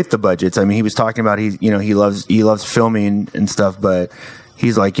with the budgets. I mean, he was talking about he loves filming and stuff, but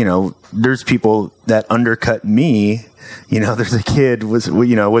he's like, you know, there's people that undercut me. You know, there's a kid with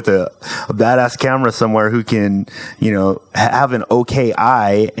a badass camera somewhere who can, you know, have an okay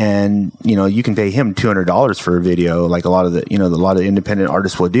eye, and, you know, you can pay him $200 for a video, like a lot of independent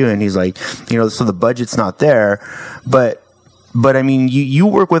artists will do. And he's like, you know, so the budget's not there, but I mean, you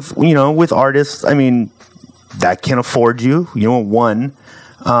work with, you know, with artists, I mean, that can afford you, you know, one.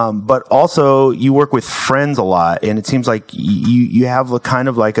 But also you work with friends a lot, and it seems like you have a kind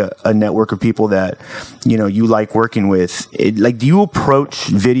of like a network of people that, you know, you like working with. Like, do you approach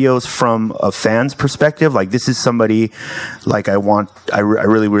videos from a fan's perspective? Like, this is somebody like I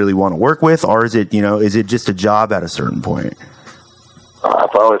really, really want to work with, or is it, you know, is it just a job at a certain point?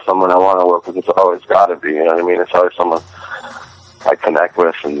 It's always someone I want to work with. It's always got to be, you know what I mean? It's always someone I connect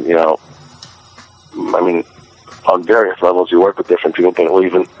with, and, you know, I mean, on various levels, you work with different people, but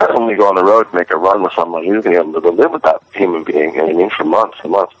even when you go on the road to make a run with someone, you're going to be able to live with that human being, you know what I mean, for months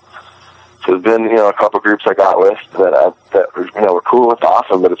and months. So there's been, you know, a couple groups I got with that you know, were cool, it's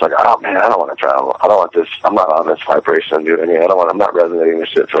awesome, but it's like, oh man, I don't want to travel. I don't want this. I'm not on this vibration, dude. I mean, I'm not resonating this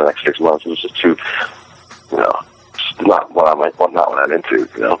shit for the next 6 months. It's just too, you know, not what I'm into,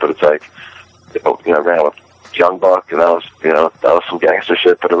 you know. But it's like, you know, I ran with Young Buck, and that was some gangster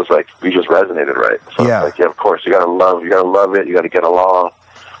shit, but it was like, we just resonated right. So yeah. It's like, yeah, of course, you gotta love it, you gotta get along,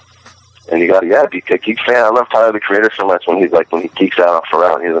 and you gotta, be a geek fan. I love Tyler, the Creator, so much when he geeks out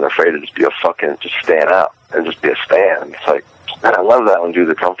around, he isn't afraid to just be just stand out and just be a stan. It's like, man, I love that when dudes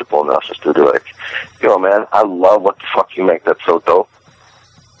are comfortable enough just to be like, yo, man, I love what the fuck you make, that's so dope.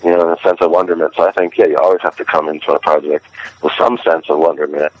 You know, in a sense of wonderment. So I think, yeah, you always have to come into a project with some sense of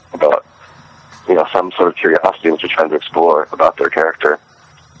wonderment about, you know, some sort of curiosity which you're trying to explore about their character.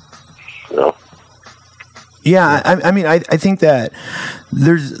 You know? Yeah, I mean, I think that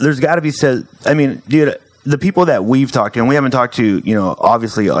there's got to be said. I mean, dude, the people that we've talked to, and we haven't talked to, you know,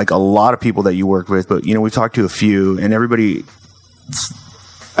 obviously like a lot of people that you work with, but you know, we've talked to a few, and everybody.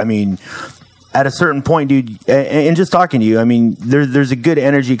 I mean, at a certain point, dude, and just talking to you, I mean, there's a good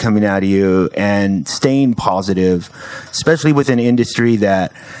energy coming out of you, and staying positive, especially with an industry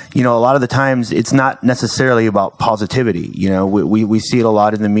that, you know, a lot of the times it's not necessarily about positivity. You know, we see it a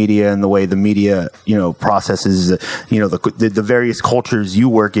lot in the media and the way the media, you know, processes, you know, the various cultures you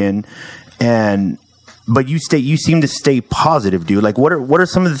work in, but you seem to stay positive, dude. Like, what are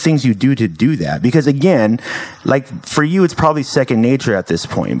some of the things you do to do that? Because again, like for you, it's probably second nature at this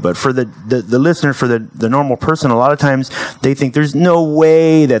point. But for the listener, for the normal person, a lot of times they think there's no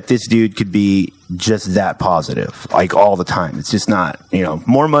way that this dude could be just that positive, like all the time. It's just not, you know,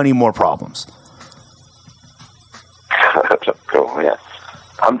 more money, more problems. Cool, yeah.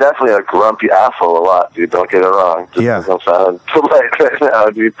 I'm definitely a grumpy asshole a lot, dude. Don't get it wrong. Just yeah. Don't sound polite right now,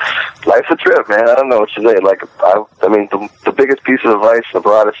 dude. Life's a trip, man. I don't know what to say. Like, I mean, the biggest piece of advice, the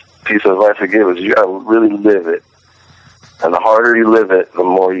broadest piece of advice I give is you gotta really live it. And the harder you live it, the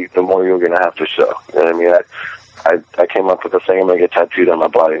more you're gonna have to show. You know what I mean? I came up with a thing I'm gonna get tattooed on my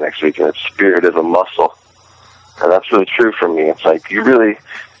body next week, and it's spirit is a muscle. And that's really true for me. It's like you really,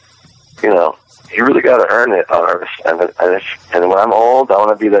 you know, you really got to earn it on Earth. And when I'm old, I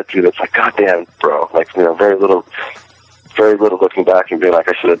want to be that dude that's like, God damn, bro. Like, you know, very little looking back and being like,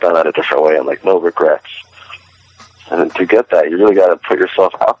 I should have done that a different way, and like, no regrets. And to get that, you really got to put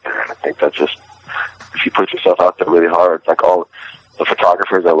yourself out there. And I think that just, if you put yourself out there really hard, like all the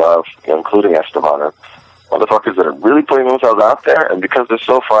photographers I love, you know, including Esteban, are motherfuckers that are really putting themselves out there. And because they're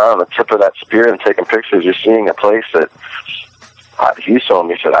so far on the tip of that spear and taking pictures, you're seeing a place that, he showed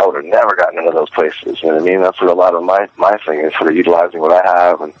me, said I would have never gotten into those places. You know what I mean? That's what a lot of my thing is, sort of utilizing what I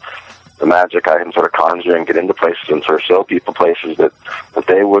have and the magic I can sort of conjure and get into places and sort of show people places that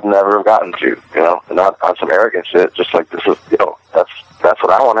they would never have gotten to, you know, and not on some arrogant shit, just like this is, you know, that's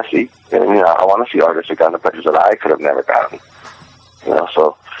what I want to see. You know what I mean? I want to see artists that got into places that I could have never gotten, you know,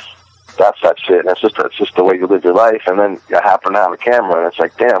 so that's that shit. And it's just the way you live your life. And then you happen to have a camera, and it's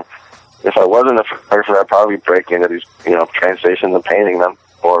like, damn, if I wasn't a photographer, I'd probably break into these, you know, train stations and painting them,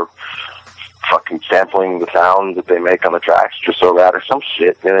 or fucking sampling the sound that they make on the tracks just so rad or some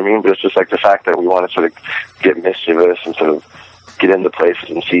shit, you know what I mean? But it's just like the fact that we want to sort of get mischievous and sort of get into places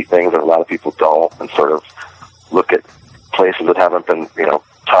and see things that a lot of people don't, and sort of look at places that haven't been, you know,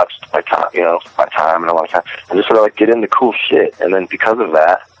 touched by time, you know, by time in a long time, and just sort of like get into cool shit. And then because of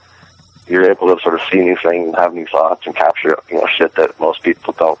that, you're able to sort of see new things and have new thoughts and capture, you know, shit that most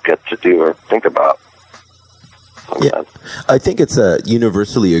people don't get to do or think about. Yeah, I think it's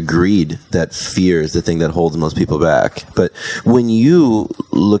universally agreed that fear is the thing that holds most people back. But when you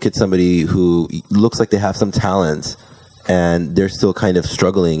look at somebody who looks like they have some talent and they're still kind of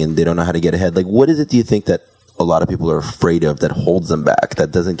struggling and they don't know how to get ahead, like, what is it, do you think, that a lot of people are afraid of that holds them back,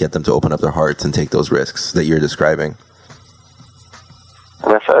 that doesn't get them to open up their hearts and take those risks that you're describing?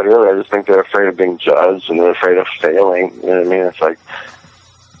 And I said earlier, I just think they're afraid of being judged and they're afraid of failing. You know what I mean? It's like,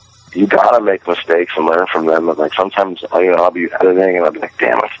 you gotta make mistakes and learn from them. And like sometimes, you know, I'll be editing and I'll be like,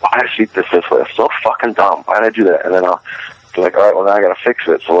 damn, why did I shoot this way? It's so fucking dumb. Why did I do that? And then I'll be like, all right, well, now I gotta fix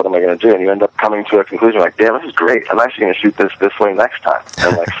it. So what am I gonna do? And you end up coming to a conclusion like, damn, this is great. I'm actually gonna shoot this way next time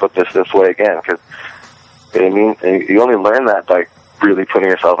and like flip this way again. Because, you know what I mean? And you only learn that by really putting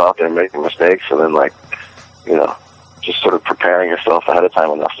yourself out there and making mistakes, and then like, you know, just sort of preparing yourself ahead of time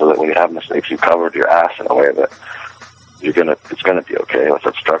enough so that when you have mistakes, you covered your ass in a way that it's gonna be okay. With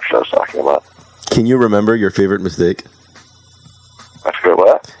that structure I was talking about. Can you remember your favorite mistake? I forget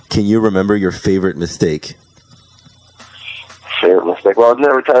what? Can you remember your favorite mistake? Favorite mistake? Well, I'd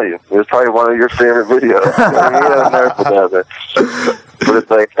never tell you. It was probably one of your favorite videos. I'd never put that there. But it's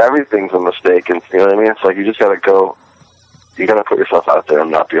like everything's a mistake, and you know what I mean? It's like you just gotta go. You gotta put yourself out there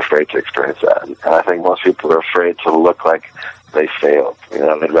and not be afraid to experience that. And I think most people are afraid to look like they failed. You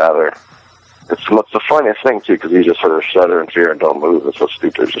know, they'd rather. It's the funniest thing too, because you just sort of shudder in fear and don't move. It's so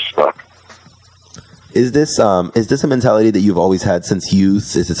stupid, it's just stuck. Is this a mentality that you've always had since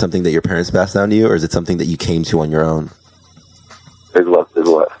youth? Is it something that your parents passed down to you, or is it something that you came to on your own? Is what?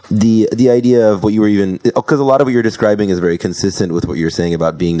 The idea of what you were even, because a lot of what you're describing is very consistent with what you're saying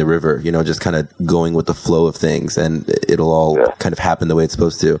about being the river, you know, just kind of going with the flow of things, and it'll all kind of happen the way it's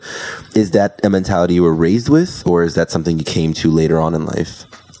supposed to. Is that a mentality you were raised with, or is that something you came to later on in life?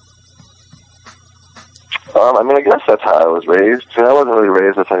 I mean, I guess that's how I was raised. You know, I wasn't really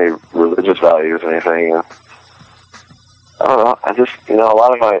raised with any religious values or anything. I don't know. I just, you know, a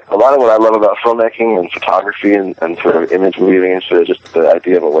lot of what I love about filmmaking and photography and sort of image weaving and shit is just the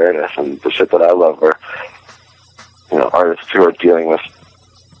idea of awareness, and the shit that I love are artists who are dealing with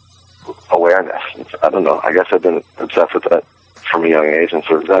awareness. I don't know. I guess I've been obsessed with that from a young age, and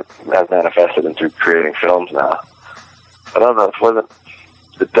so that has manifested into creating films now. I don't know.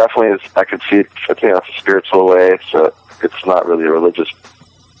 It definitely is. I could see it. It's a spiritual way. It's not really a religious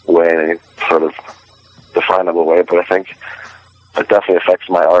way in any sort of definable way, but I think it definitely affects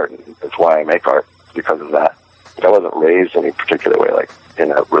my art, and it's why I make art, because of that. I wasn't raised any particular way, like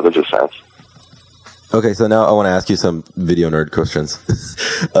in a religious sense. Okay, so now I want to ask you some video nerd questions.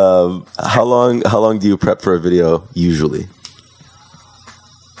 How long do you prep for a video usually?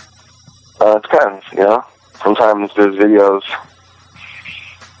 It depends, Sometimes there's videos.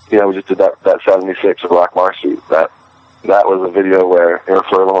 We just did that 76 of Rock Marcy. That was a video where it was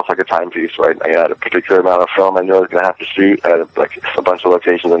sort of almost like a timepiece, right? I had a particular amount of film I knew I was going to have to shoot. I had a bunch of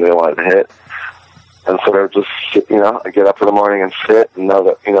locations I knew I wanted to hit. And sort of just, I get up in the morning and sit and know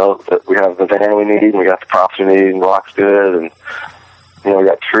that we have the van we need, and we got the props we need, and the rock's good, and, we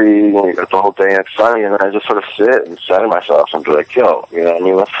got trees, and we got the whole day, and it's sunny, and then I just sort of sit and center myself and be like,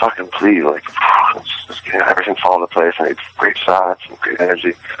 let's fucking please, let's just get everything fall into place. I need great shots and great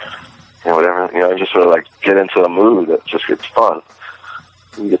energy, whatever, just sort of get into a mood that just gets fun.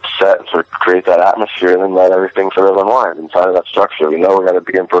 You get set and sort of create that atmosphere, and then let everything sort of unwind inside of that structure. We know we're going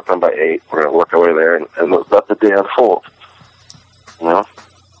to be in Brooklyn by 8. We're going to work our way there, and let the day unfold.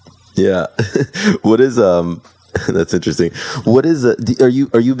 Yeah. What is that's interesting. What is are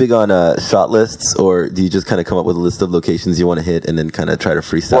you big on shot lists, or do you just kind of come up with a list of locations you want to hit and then kind of try to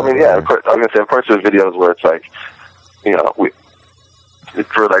freestyle? Well, of course. I was going to say, of course, there's videos where it's like, let's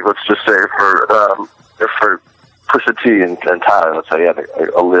just say for Pusha T and Tyler, let's say he had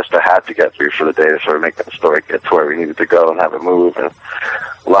a list I had to get through for the day to sort of make that story get to where we needed to go and have it move. And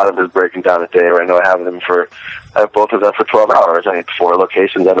a lot of it is breaking down a day where I know I have both of them for 12 hours. I need 4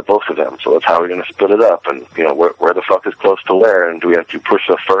 locations out of both of them. So that's how we're going to split it up. And, where the fuck is close to where? And do we have to push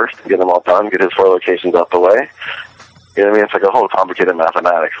up first and get them all done, get his 4 locations out the way? You know what I mean? It's like a whole complicated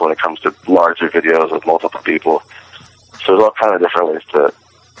mathematics when it comes to larger videos with multiple people. So there's all kind of different ways to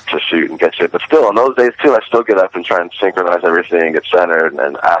shoot and get shit. But still, in those days, too, I still get up and try and synchronize everything, get centered,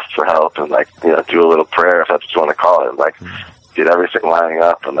 and ask for help, and, do a little prayer, if that's what you want to call it, get everything lining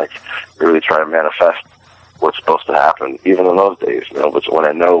up, and, really try to manifest what's supposed to happen, even in those days, when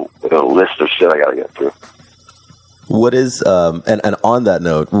I know a list of shit I got to get through. What is, and on that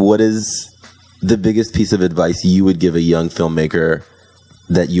note, what is the biggest piece of advice you would give a young filmmaker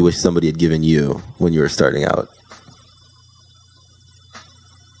that you wish somebody had given you when you were starting out?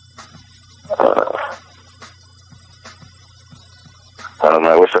 I don't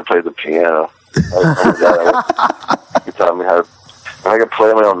know. I wish I played the piano. You taught me how to. If I could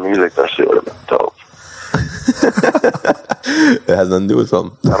play my own music, that shit would have been dope. It has nothing to do with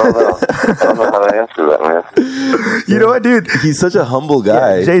film. I don't know how to answer that, man. You know what, dude? He's such a humble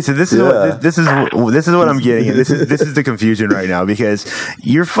guy. Yeah, Jason, this is what I'm getting at. This is the confusion right now, because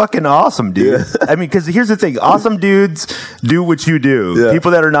you're fucking awesome, dude. Yeah. I mean, because here's the thing: awesome dudes do what you do. Yeah. People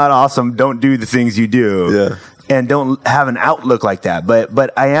that are not awesome don't do the things you do. Yeah. And don't have an outlook like that.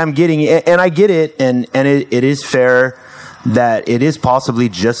 But I am getting it, and I get it, and it is fair that it is possibly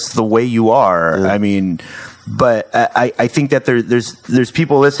just the way you are. Yeah. I mean, but I think that there's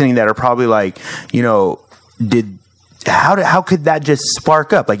people listening that are probably like, how could that just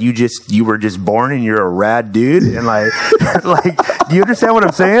spark up? Like you were just born and you're a rad dude, and like do you understand what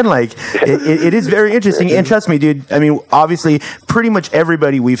I'm saying? Like it is very interesting, and trust me, dude. I mean, obviously, pretty much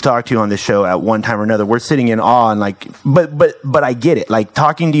everybody we've talked to on this show at one time or another, we're sitting in awe, and but I get it. Like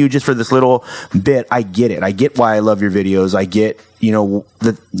talking to you just for this little bit, I get it. I get why I love your videos. I get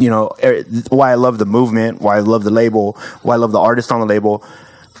why I love the movement, why I love the label, why I love the artist on the label,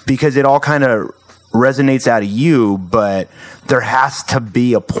 because it all kind of resonates out of you, but there has to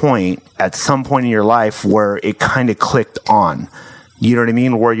be a point at some point in your life where it kind of clicked on. You know what I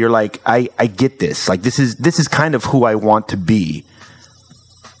mean? Where you're like, I get this. Like this is kind of who I want to be.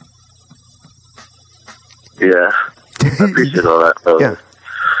 Yeah. I appreciate all that. Yeah.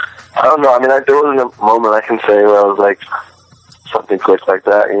 I don't know. I mean, there wasn't a moment I can say where I was like, something clicked like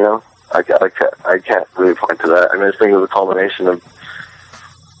that, I can't really point to that. I mean, I think it was a culmination of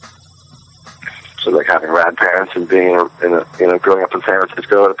sort of like having rad parents and being growing up in San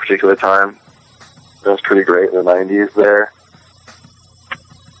Francisco at a particular time. It was pretty great in the 90s there.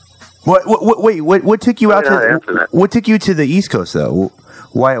 What took you out to? What took you to the East Coast though?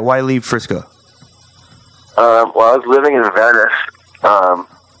 Why leave Frisco? Well, I was living in Venice,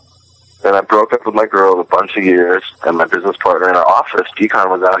 and I broke up with my girl of a bunch of years, and my business partner in our office, Deacon,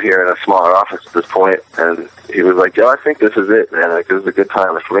 was out here in a smaller office at this point, and he was like, I think this is it, man. Like, this is a good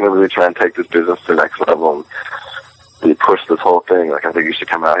time. If we're going to really try and take this business to the next level and you pushed this whole thing. Like, I think you should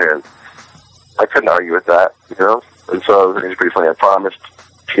come out here. And I couldn't argue with that, you know? And so it was pretty funny. I promised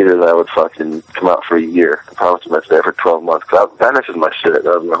Peter that I would fucking come out for a year. I promised him I'd stay for 12 months. Because Venice is my shit.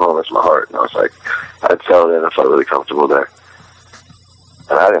 That was my home. It's my heart. And I was like, I'd settle in. I felt really comfortable there.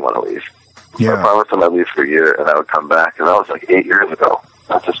 And I didn't want to leave. Yeah. So I promised him I'd leave for a year and I would come back. And that was like 8 years ago.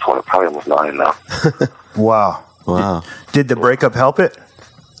 That's just 20, probably almost 9 now. Wow. Did the breakup help it?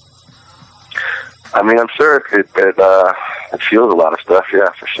 I mean, I'm sure it fuels a lot of stuff. Yeah,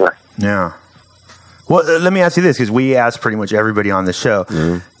 for sure. Yeah. Well, let me ask you this, because we asked pretty much everybody on the show.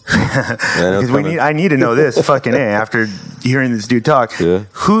 Because I need to know this. Fucking A, after hearing this dude talk. Yeah.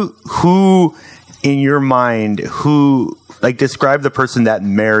 Who in your mind, describe the person that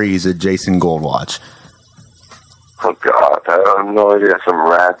marries a Jason Goldwatch? Oh God, I have no idea. Some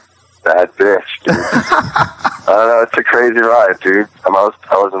bad bitch, dude. I don't know. It's a crazy ride, dude. I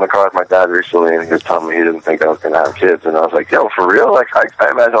was in the car with my dad recently, and he was telling me he didn't think I was gonna have kids, and I was like, yo, for real? Like,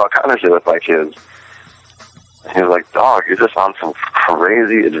 I imagine all kind of shit with my kids. And he was like, dog, you're just on some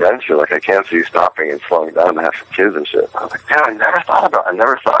crazy adventure. Like, I can't see you stopping and slowing down to have some kids and shit. I was like, damn, I never thought that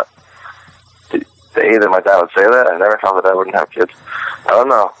my dad would say that. I never thought that I wouldn't have kids. I don't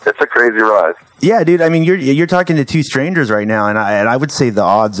know. It's a crazy ride. Yeah, dude. I mean, you're talking to two strangers right now, and I would say the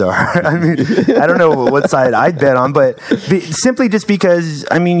odds are. I mean, I don't know what side I'd bet on, but simply just because,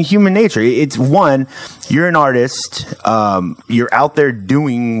 I mean, human nature. It's one, you're an artist. You're out there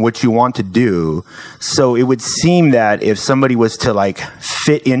doing what you want to do. So it would seem that if somebody was to like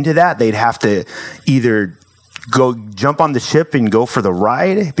fit into that, they'd have to either go jump on the ship and go for the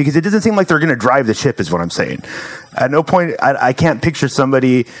ride, because it doesn't seem like they're going to drive the ship, is what I'm saying. At no point, I can't picture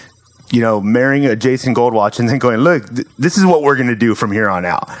somebody, marrying a Jason Goldwatch and then going, look, this is what we're going to do from here on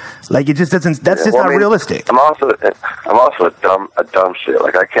out. Like, it just doesn't, that's just not realistic. I'm also a dumb shit.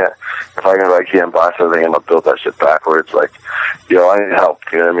 Like, I can't, if I can go to IKEA and buy something, I'm going to build that shit backwards. Like, I need help.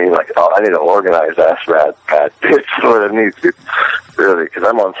 You know what I mean? Like, I need an organized ass bad bitch. That's what I need, dude. Really, because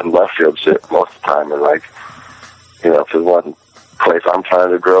I'm on some left field shit most of the time. And like, if there's one place I'm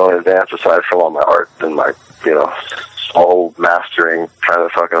trying to grow and advance aside from all my art and my, soul mastering, trying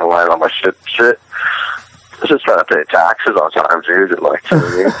to fucking align all my shit. It's just trying to pay taxes on time, dude, and like,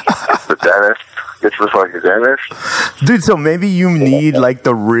 the dentist. Get to the fucking dentist. Dude, so maybe you need like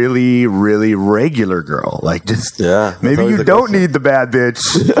the really, really regular girl. Like, just, maybe you don't need the bad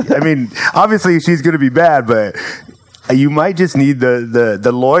bitch. I mean, obviously she's going to be bad, but you might just need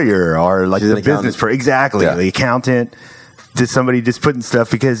the lawyer or like the business person. Exactly. The accountant. Just somebody just putting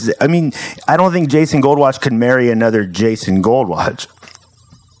stuff, because I mean, I don't think Jason Goldwatch could marry another Jason Goldwatch.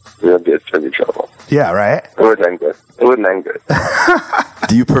 It'd be trouble. Yeah, right? It wouldn't end good.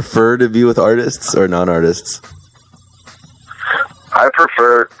 Do you prefer to be with artists or non-artists? I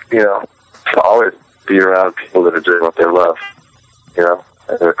prefer, to always be around people that are doing what they love.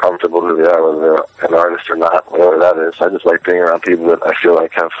 And they're comfortable who they are, whether they're an artist or not, whatever that is. I just like being around people that I feel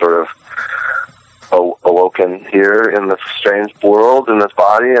like have sort of awoken here in this strange world, in this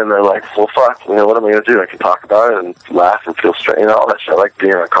body, and they're like, well, fuck, what am I going to do? I can talk about it and laugh and feel strange, all that shit. I like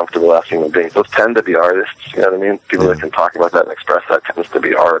being around comfortable ass human beings. Those tend to be artists, you know what I mean? People that can talk about that and express that tends to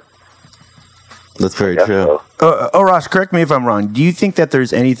be art. That's very true. So. Ross, correct me if I'm wrong. Do you think that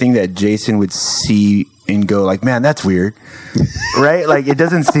there's anything that Jason would see and go like, man, that's weird, right? Like, it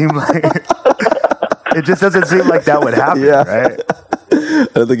doesn't seem like it just doesn't seem like that would happen, right? I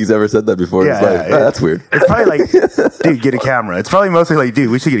don't think he's ever said that before. Yeah, it's like, that's weird. It's probably like, dude, get a camera. It's probably mostly like, dude,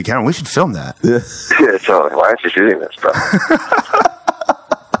 we should get a camera. We should film that. Yeah, totally. Why aren't you shooting this, bro?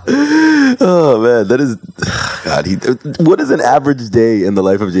 Oh man, that is God. What is an average day in the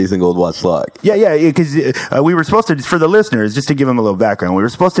life of Jason Goldwatch like? Yeah, because we were supposed to, for the listeners, just to give him a little background, we were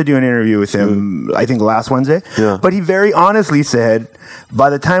supposed to do an interview with him, I think last Wednesday. Yeah. But he very honestly said, by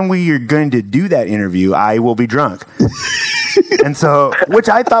the time we are going to do that interview, I will be drunk. And so, which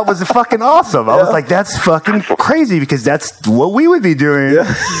I thought was fucking awesome. I was like, that's fucking crazy, because that's what we would be doing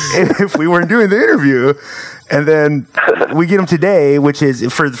if we weren't doing the interview. And then we get him today, which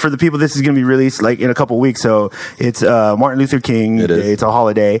is for the people. This is going to be released like in a couple weeks. So it's Martin Luther King Day. It's a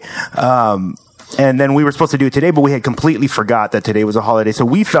holiday. And then we were supposed to do it today, but we had completely forgot that today was a holiday. So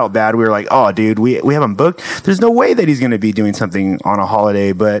we felt bad. We were like, oh, dude, we have him booked. There's no way that he's going to be doing something on a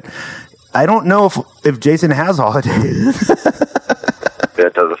holiday. But I don't know if Jason has holidays.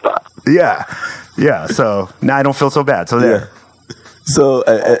 It doesn't stop. Yeah. So now I don't feel so bad. So there. So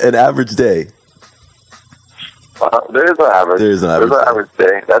an average day. There is an average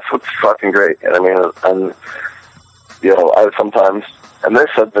day. That's what's fucking great. And I mean, I sometimes, and this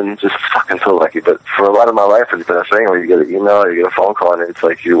I've been just fucking so lucky, but for a lot of my life, it's been a thing where you get an email or you get a phone call and it's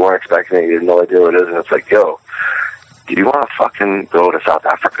like you weren't expecting it, you had no idea what it is, and it's like, yo, do you want to fucking go to South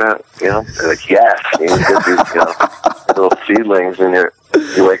Africa? You know, they're like, yes. And you get these, you know, little seedlings, and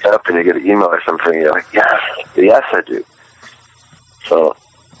you wake up and you get an email or something, and you're like, yes, I do. So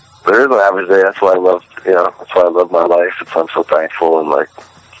there is an average day. That's why I love, you know, that's why I love my life. It's why I'm so thankful, and like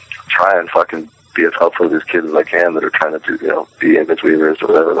try and fucking be as helpful to these kids as I can that are trying to do, you know, be image weavers or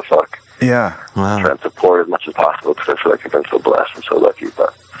whatever the fuck. Yeah. Wow. Try and support as much as possible because I feel like I've been so blessed and so lucky.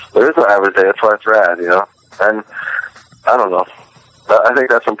 But there is an average day. That's why it's rad, you know. And I don't know. I think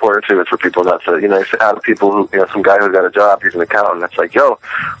that's important too. It's for people not to, you know, you have people who, you know, some guy who's got a job, he's an accountant. It's like, yo,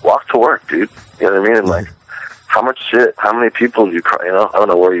 walk to work, dude. You know what I mean? And like, how much shit, how many people do you, you know, I don't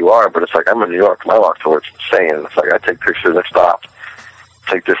know where you are, but it's like, I'm in New York. My walk to work's insane. It's like, I take pictures, I stop,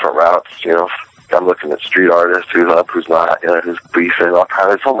 take different routes, you know. I'm looking at street artists, who's up, who's not, you know, who's beefing, all kinds.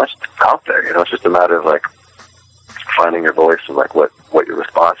 There's so much out there, you know. It's just a matter of like finding your voice and like what your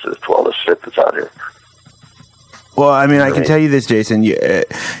response is to all this shit that's out here. Well, I mean, I can tell you this, Jason.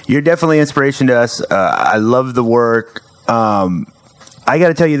 You're definitely inspiration to us. I love the work. I got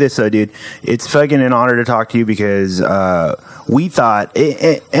to tell you this, though, dude. It's fucking an honor to talk to you because we thought,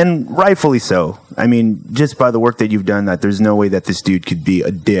 and rightfully so, I mean, just by the work that you've done, that there's no way that this dude could be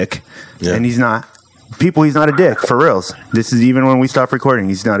a dick. Yeah. And he's not. People, he's not a dick, for reals. This is even when we stop recording,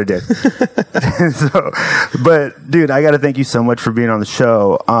 he's not a dick. So, but, dude, I got to thank you so much for being on the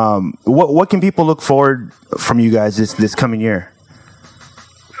show. What can people look forward from you guys this coming year?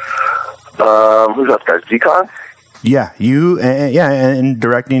 Who's that, guys? Decon? Yeah, you, and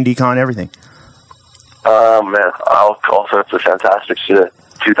directing, Decon, everything. Man, all sorts of fantastic shit.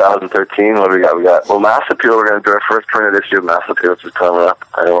 2013, what do we got? Well, Mass Appeal, we're going to do our first printed issue of Mass Appeal, which is coming up.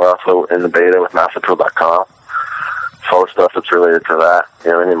 And we're also in the beta with massappeal.com. So all the stuff that's related to that.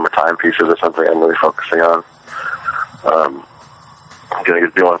 You know, any more timepieces or something I'm really focusing on. I'm going to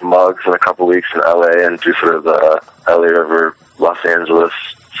get doing with Mugs in a couple weeks in LA and do sort of the LA River, Los Angeles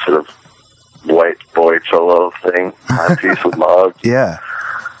sort of white boy cholo thing, timepiece with Mugs. Yeah.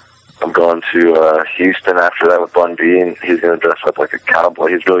 I'm going to Houston after that with Bun B, and he's going to dress up like a cowboy.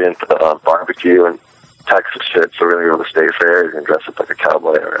 He's really into barbecue and Texas shit, so we're going to go to the State Fair. He's going to dress up like a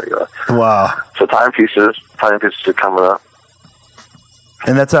cowboy. And we're going to go. Wow. So timepieces are coming up.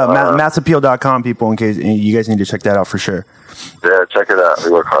 And that's massappeal.com, people, in case you guys need to check that out for sure. Yeah, check it out. We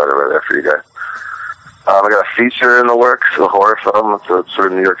work hard over there for you guys. I got a feature in the works, a horror film. It's a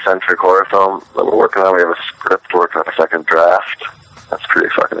sort of New York-centric horror film that we're working on. We have a script, working on a second draft. That's pretty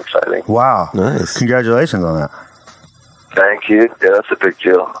fucking exciting. Wow. Nice. Congratulations on that. Thank you. Yeah, that's a big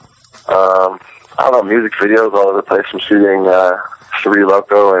deal. I don't know, music videos all over the place. I'm shooting 3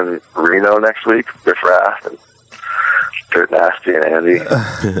 Loco in Reno next week. Biff Raft and Dirt Nasty and Andy.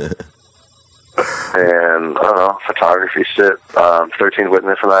 And, I don't know, photography shit. 13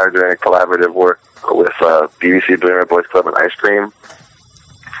 Witness and I are doing a collaborative work with BBC Billionaire Boys Club and Ice Cream.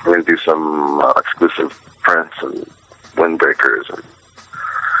 We're going to do some exclusive prints and windbreakers and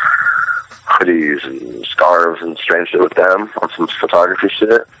hoodies and scarves and strange shit with them on some photography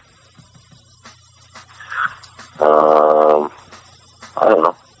shit. I don't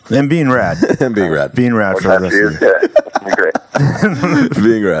know. And being rad. Being rad for us. Yeah, great.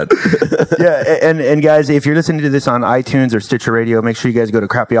 Being rad. Yeah, and guys, if you're listening to this on iTunes or Stitcher Radio, make sure you guys go to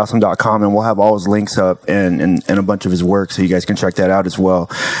crappyawesome.com and we'll have all his links up and a bunch of his work so you guys can check that out as well.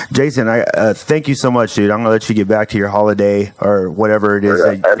 Jason, I thank you so much, dude. I'm going to let you get back to your holiday or whatever it is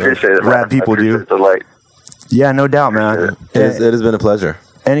I appreciate it, rad people do. The light. Yeah, no doubt, man. It has been a pleasure.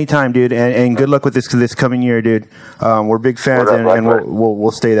 Anytime, dude, and good luck with this coming year, dude. We're big fans, and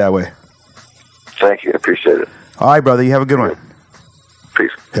we'll stay that way. Thank you, appreciate it. All right, brother, you have a good one.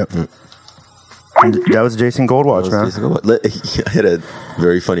 Peace. Yep. That was Jason Goldwatch, man. I had a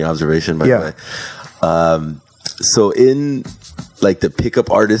very funny observation, by the way. So in like the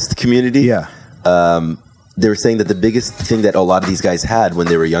pickup artist community, they were saying that the biggest thing that a lot of these guys had when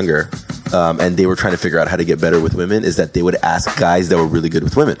they were younger, and they were trying to figure out how to get better with women, is that they would ask guys that were really good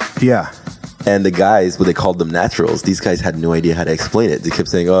with women. Yeah. And the guys, what they called them naturals, these guys had no idea how to explain it. They kept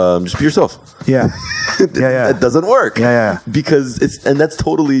saying, just be yourself. Yeah. That doesn't work. Because and that's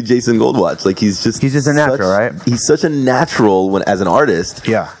totally Jason Goldwatch. Like he's just a natural, right? He's such a natural as an artist.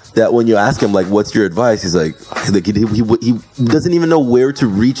 Yeah. That when you ask him, like, what's your advice? He's like he doesn't even know where to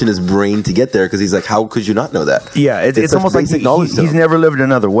reach in his brain to get there because he's like, how could you not know that? Yeah, it's almost like he's never lived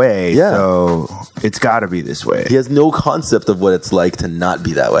another way. Yeah. So it's got to be this way. He has no concept of what it's like to not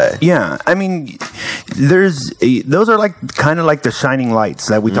be that way. Yeah. I mean, those are like kind of like the shining lights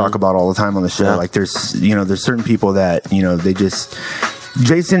that we talk about all the time on the show. Yeah. Like there's certain people that, they just...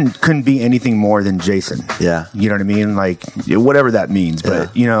 Jason couldn't be anything more than Jason. Yeah. You know what I mean? Like, whatever that means.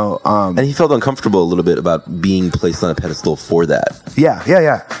 But, you know... and he felt uncomfortable a little bit about being placed on a pedestal for that. Yeah.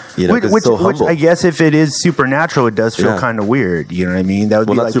 You know, which so humble. I guess if it is supernatural, it does feel kind of weird. You know what I mean? That would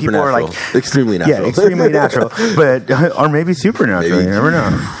be not like people are supernatural. like... Extremely natural. Yeah, extremely natural. But, or maybe supernatural. Maybe. You never know.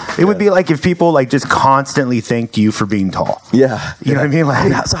 It would be like if people like just constantly thanked you for being tall. Yeah. You know what I mean?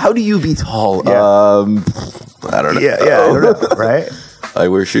 Like, so how do you be tall? Yeah. I don't know. Yeah, I don't know, right? I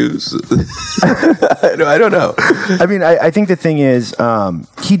wear shoes. I don't know. I mean, I think the thing is,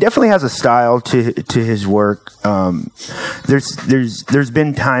 he definitely has a style to his work. There's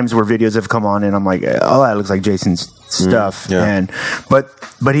been times where videos have come on and I'm like, oh, that looks like Jason's stuff.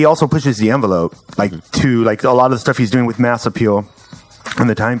 But he also pushes the envelope, like to like a lot of the stuff he's doing with Mass Appeal and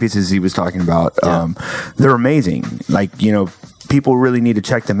the timepieces he was talking about. They're amazing. Like, you know, people really need to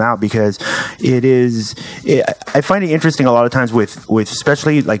check them out because I find it interesting a lot of times with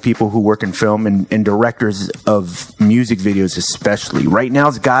especially like people who work in film and directors of music videos, especially right now.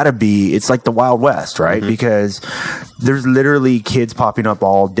 It's like the Wild West, right? Because there's literally kids popping up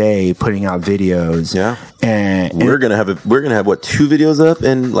all day putting out videos. Yeah. And we're gonna have what, 2 videos up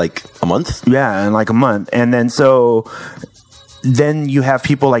in like a month? Yeah, in like a month. And then you have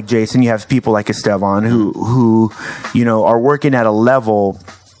people like Jason, you have people like Esteban who you know are working at a level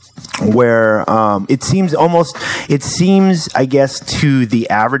where it seems I guess to the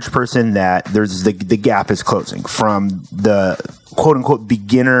average person that there's the gap is closing from the quote unquote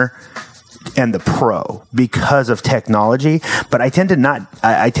beginner and the pro because of technology. But I tend to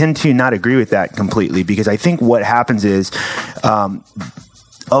not agree with that completely, because I think what happens is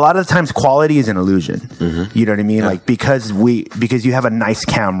a lot of the times quality is an illusion. You know what I mean? Like because you have a nice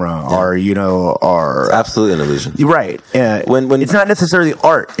camera or, you know, or it's absolutely an illusion. Right. When it's not necessarily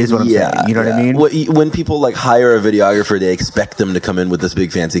art is what I'm saying. You know what I mean? When people like hire a videographer, they expect them to come in with this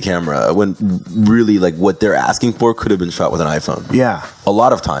big fancy camera when really like what they're asking for could have been shot with an iPhone. Yeah. A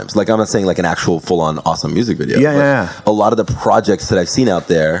lot of times. Like I'm not saying like an actual full on awesome music video. Yeah. A lot of the projects that I've seen out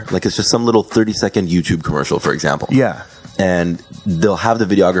there, like it's just some little 30-second YouTube commercial, for example. Yeah. And they'll have the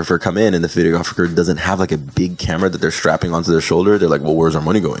videographer come in and the videographer doesn't have like a big camera that they're strapping onto their shoulder. They're like, well, where's our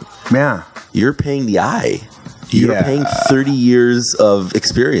money going? Yeah. You're paying the eye. You're paying 30 years of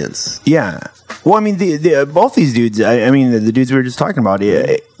experience. Yeah. Well, I mean, both these dudes, I mean, the dudes we were just talking about,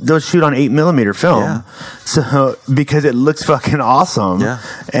 they'll shoot on 8mm film. Yeah. So, because it looks fucking awesome. Yeah.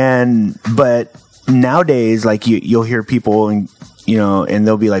 But nowadays, like you'll hear people and, you know, and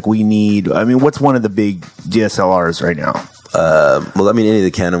they'll be like, what's one of the big DSLRs right now? Well, I mean, any of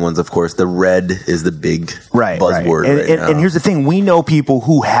the Canon ones, of course. The Red is the big buzzword right now. And here's the thing. We know people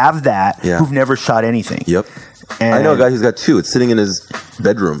who have that who've never shot anything. Yep. And I know a guy who's got 2. It's sitting in his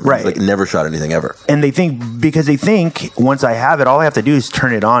bedroom. Right. He's like never shot anything ever. And they think once I have it, all I have to do is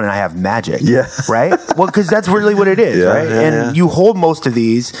turn it on and I have magic. Yeah. Right? Well, because that's really what it is, right? And you hold most of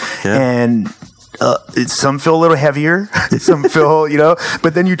these and... some feel a little heavier, some feel, you know,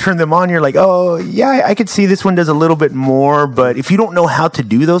 but then you turn them on, you're like, oh, yeah, I could see this one does a little bit more. But if you don't know how to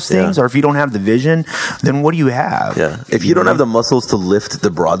do those things or if you don't have the vision, then what do you have? Yeah. If you don't have the muscles to lift the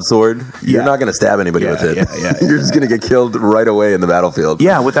broadsword, you're not going to stab anybody with it. You're just going to get killed right away in the battlefield.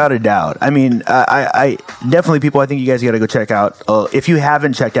 Yeah, without a doubt. I mean, I definitely, people, I think you guys got to go check out. If you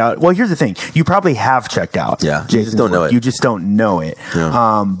haven't checked out, well, here's the thing. You probably have checked out. Yeah. You just don't know it. You just don't know it.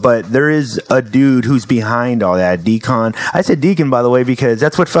 Yeah. But there is a dude who's behind all that. Deacon. I said Deacon, by the way, because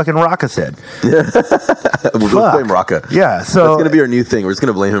that's what fucking Rocca said. We'll blame Rocca. Yeah, so that's gonna be our new thing. We're just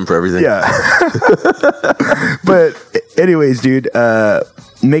gonna blame him for everything. Yeah. But anyways, dude,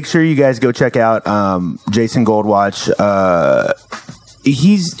 make sure you guys go check out Jason Goldwatch.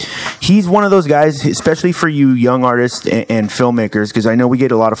 He's one of those guys, especially for you young artists and filmmakers, because I know we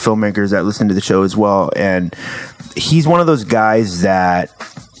get a lot of filmmakers that listen to the show as well, and he's one of those guys that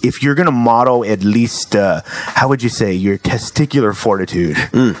if you're going to model at least, how would you say, your testicular fortitude,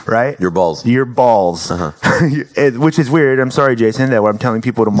 right? Your balls. Which is weird. I'm sorry, Jason, that I'm telling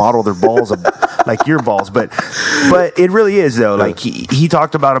people to model their balls like your balls, but it really is though. Like he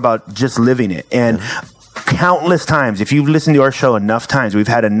talked about just living it, and countless times, if you've listened to our show enough times, we've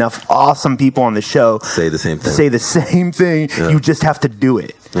had enough awesome people on the show say the same thing. Yeah. You just have to do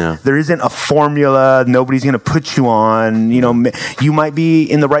it. Yeah. There isn't a formula. Nobody's going to put you on. You know, you might be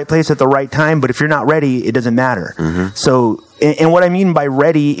in the right place at the right time, but if you're not ready, it doesn't matter. Mm-hmm. So, and what I mean by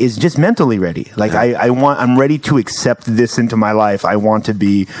ready is just mentally ready. Like I'm ready to accept this into my life. I want to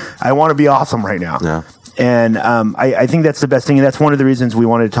be awesome right now. Yeah. And I think that's the best thing, and that's one of the reasons we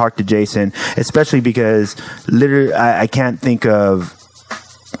wanted to talk to Jason, especially because literally I can't think of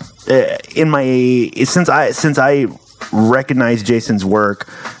since I recognized Jason's work,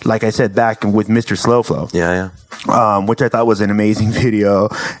 like I said, back with Mr. Slow Flow. Yeah. Which I thought was an amazing video,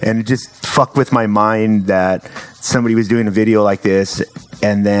 and it just fucked with my mind that somebody was doing a video like this.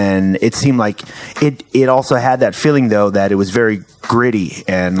 And then it seemed like it also had that feeling, though, that it was very gritty,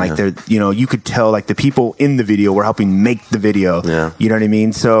 and like you could tell like the people in the video were helping make the video. Yeah. You know what I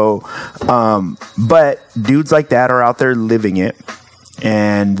mean? So, but dudes like that are out there living it.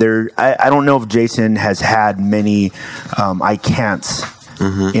 And I don't know if Jason has had many I can'ts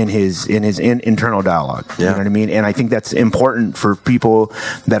in his internal dialogue. You know what I mean? And I think that's important for people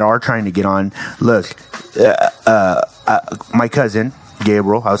that are trying to get on. Look, my cousin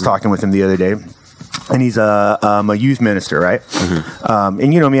Gabriel, I was talking with him the other day, and he's a youth minister, right?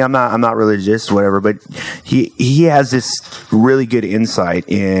 And you know me, I'm not religious, whatever, but he has this really good insight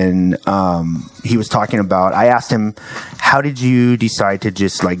in. He was talking about. I asked him, how did you decide to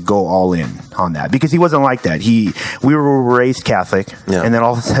just like go all in on that? Because he wasn't like that. We were raised Catholic, and then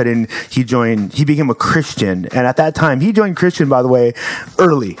all of a sudden he became a Christian, and at that time he joined Christian, by the way,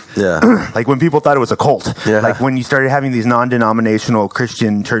 early. Like when people thought it was a cult. Like when you started having these non-denominational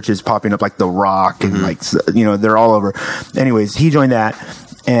Christian churches popping up, like The Rock, and like they're all over. Anyways, he joined that,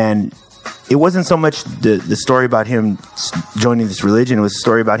 and it wasn't so much the story about him joining this religion. It was a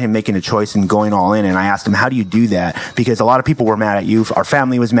story about him making a choice and going all in. And I asked him, how do you do that? Because a lot of people were mad at you. Our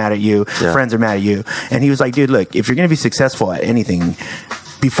family was mad at you. Friends are mad at you. And he was like, dude, look, if you're going to be successful at anything,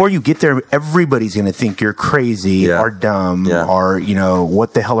 before you get there, everybody's going to think you're crazy or dumb or,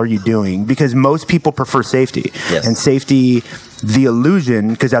 what the hell are you doing? Because most people prefer safety. And safety, the illusion,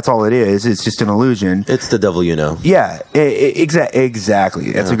 because that's all it is. It's just an illusion. It's the devil, Yeah,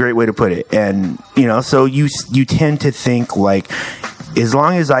 exactly. That's a great way to put it. And, so you tend to think like, as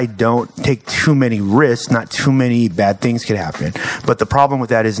long as I don't take too many risks, not too many bad things could happen. But the problem with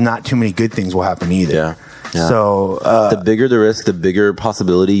that is not too many good things will happen either. Yeah. So the bigger the risk, the bigger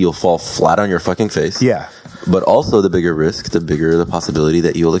possibility you'll fall flat on your fucking face. Yeah. But also the bigger risk, the bigger the possibility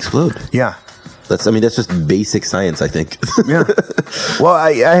that you'll explode. Yeah. That's just basic science, I think. Yeah. Well,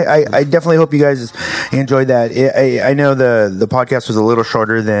 I definitely hope you guys enjoyed that. I know the podcast was a little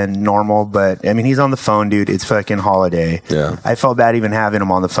shorter than normal, but I mean, he's on the phone, dude. It's fucking holiday. Yeah. I felt bad even having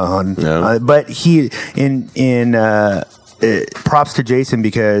him on the phone. Yeah. But props to Jason,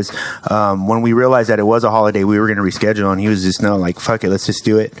 because when we realized that it was a holiday, we were going to reschedule, and he was just like, fuck it, let's just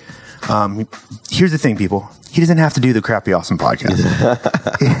do it. Here's the thing, people. He doesn't have to do the Crappy Awesome podcast.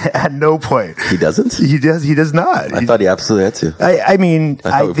 At no point. He doesn't? He does not. I thought he absolutely had to. I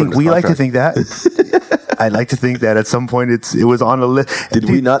think we like to think that. I'd like to think that at some point it was on the list. Did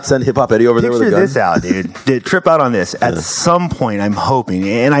we not send Hip Hop Eddie over there with a gun? Picture this out, dude. Trip out on this. At some point, I'm hoping,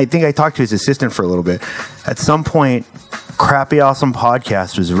 and I think I talked to his assistant for a little bit. At some point, Crappy Awesome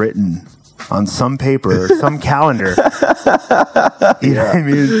podcast was written on some paper or some calendar. You know what I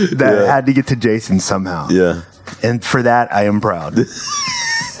mean? That had to get to Jason somehow. Yeah. And for that, I am proud.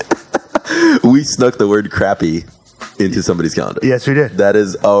 We snuck the word crappy into somebody's calendar. Yes, we did. That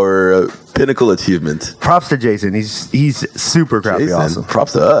is our pinnacle achievement. Props to Jason. He's super crappy awesome.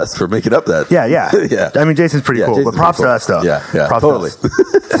 Props to us for making up that. Yeah. Yeah. I mean, Jason's pretty cool, but props to us, though. Yeah, props totally.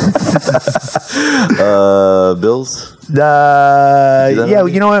 Bills? Yeah,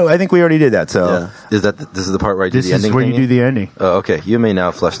 you know what? I think we already did that, so. Yeah. This is the part where I do the ending? This is where you do the ending. Oh, okay. You may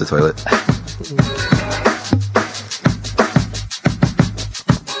now flush the toilet.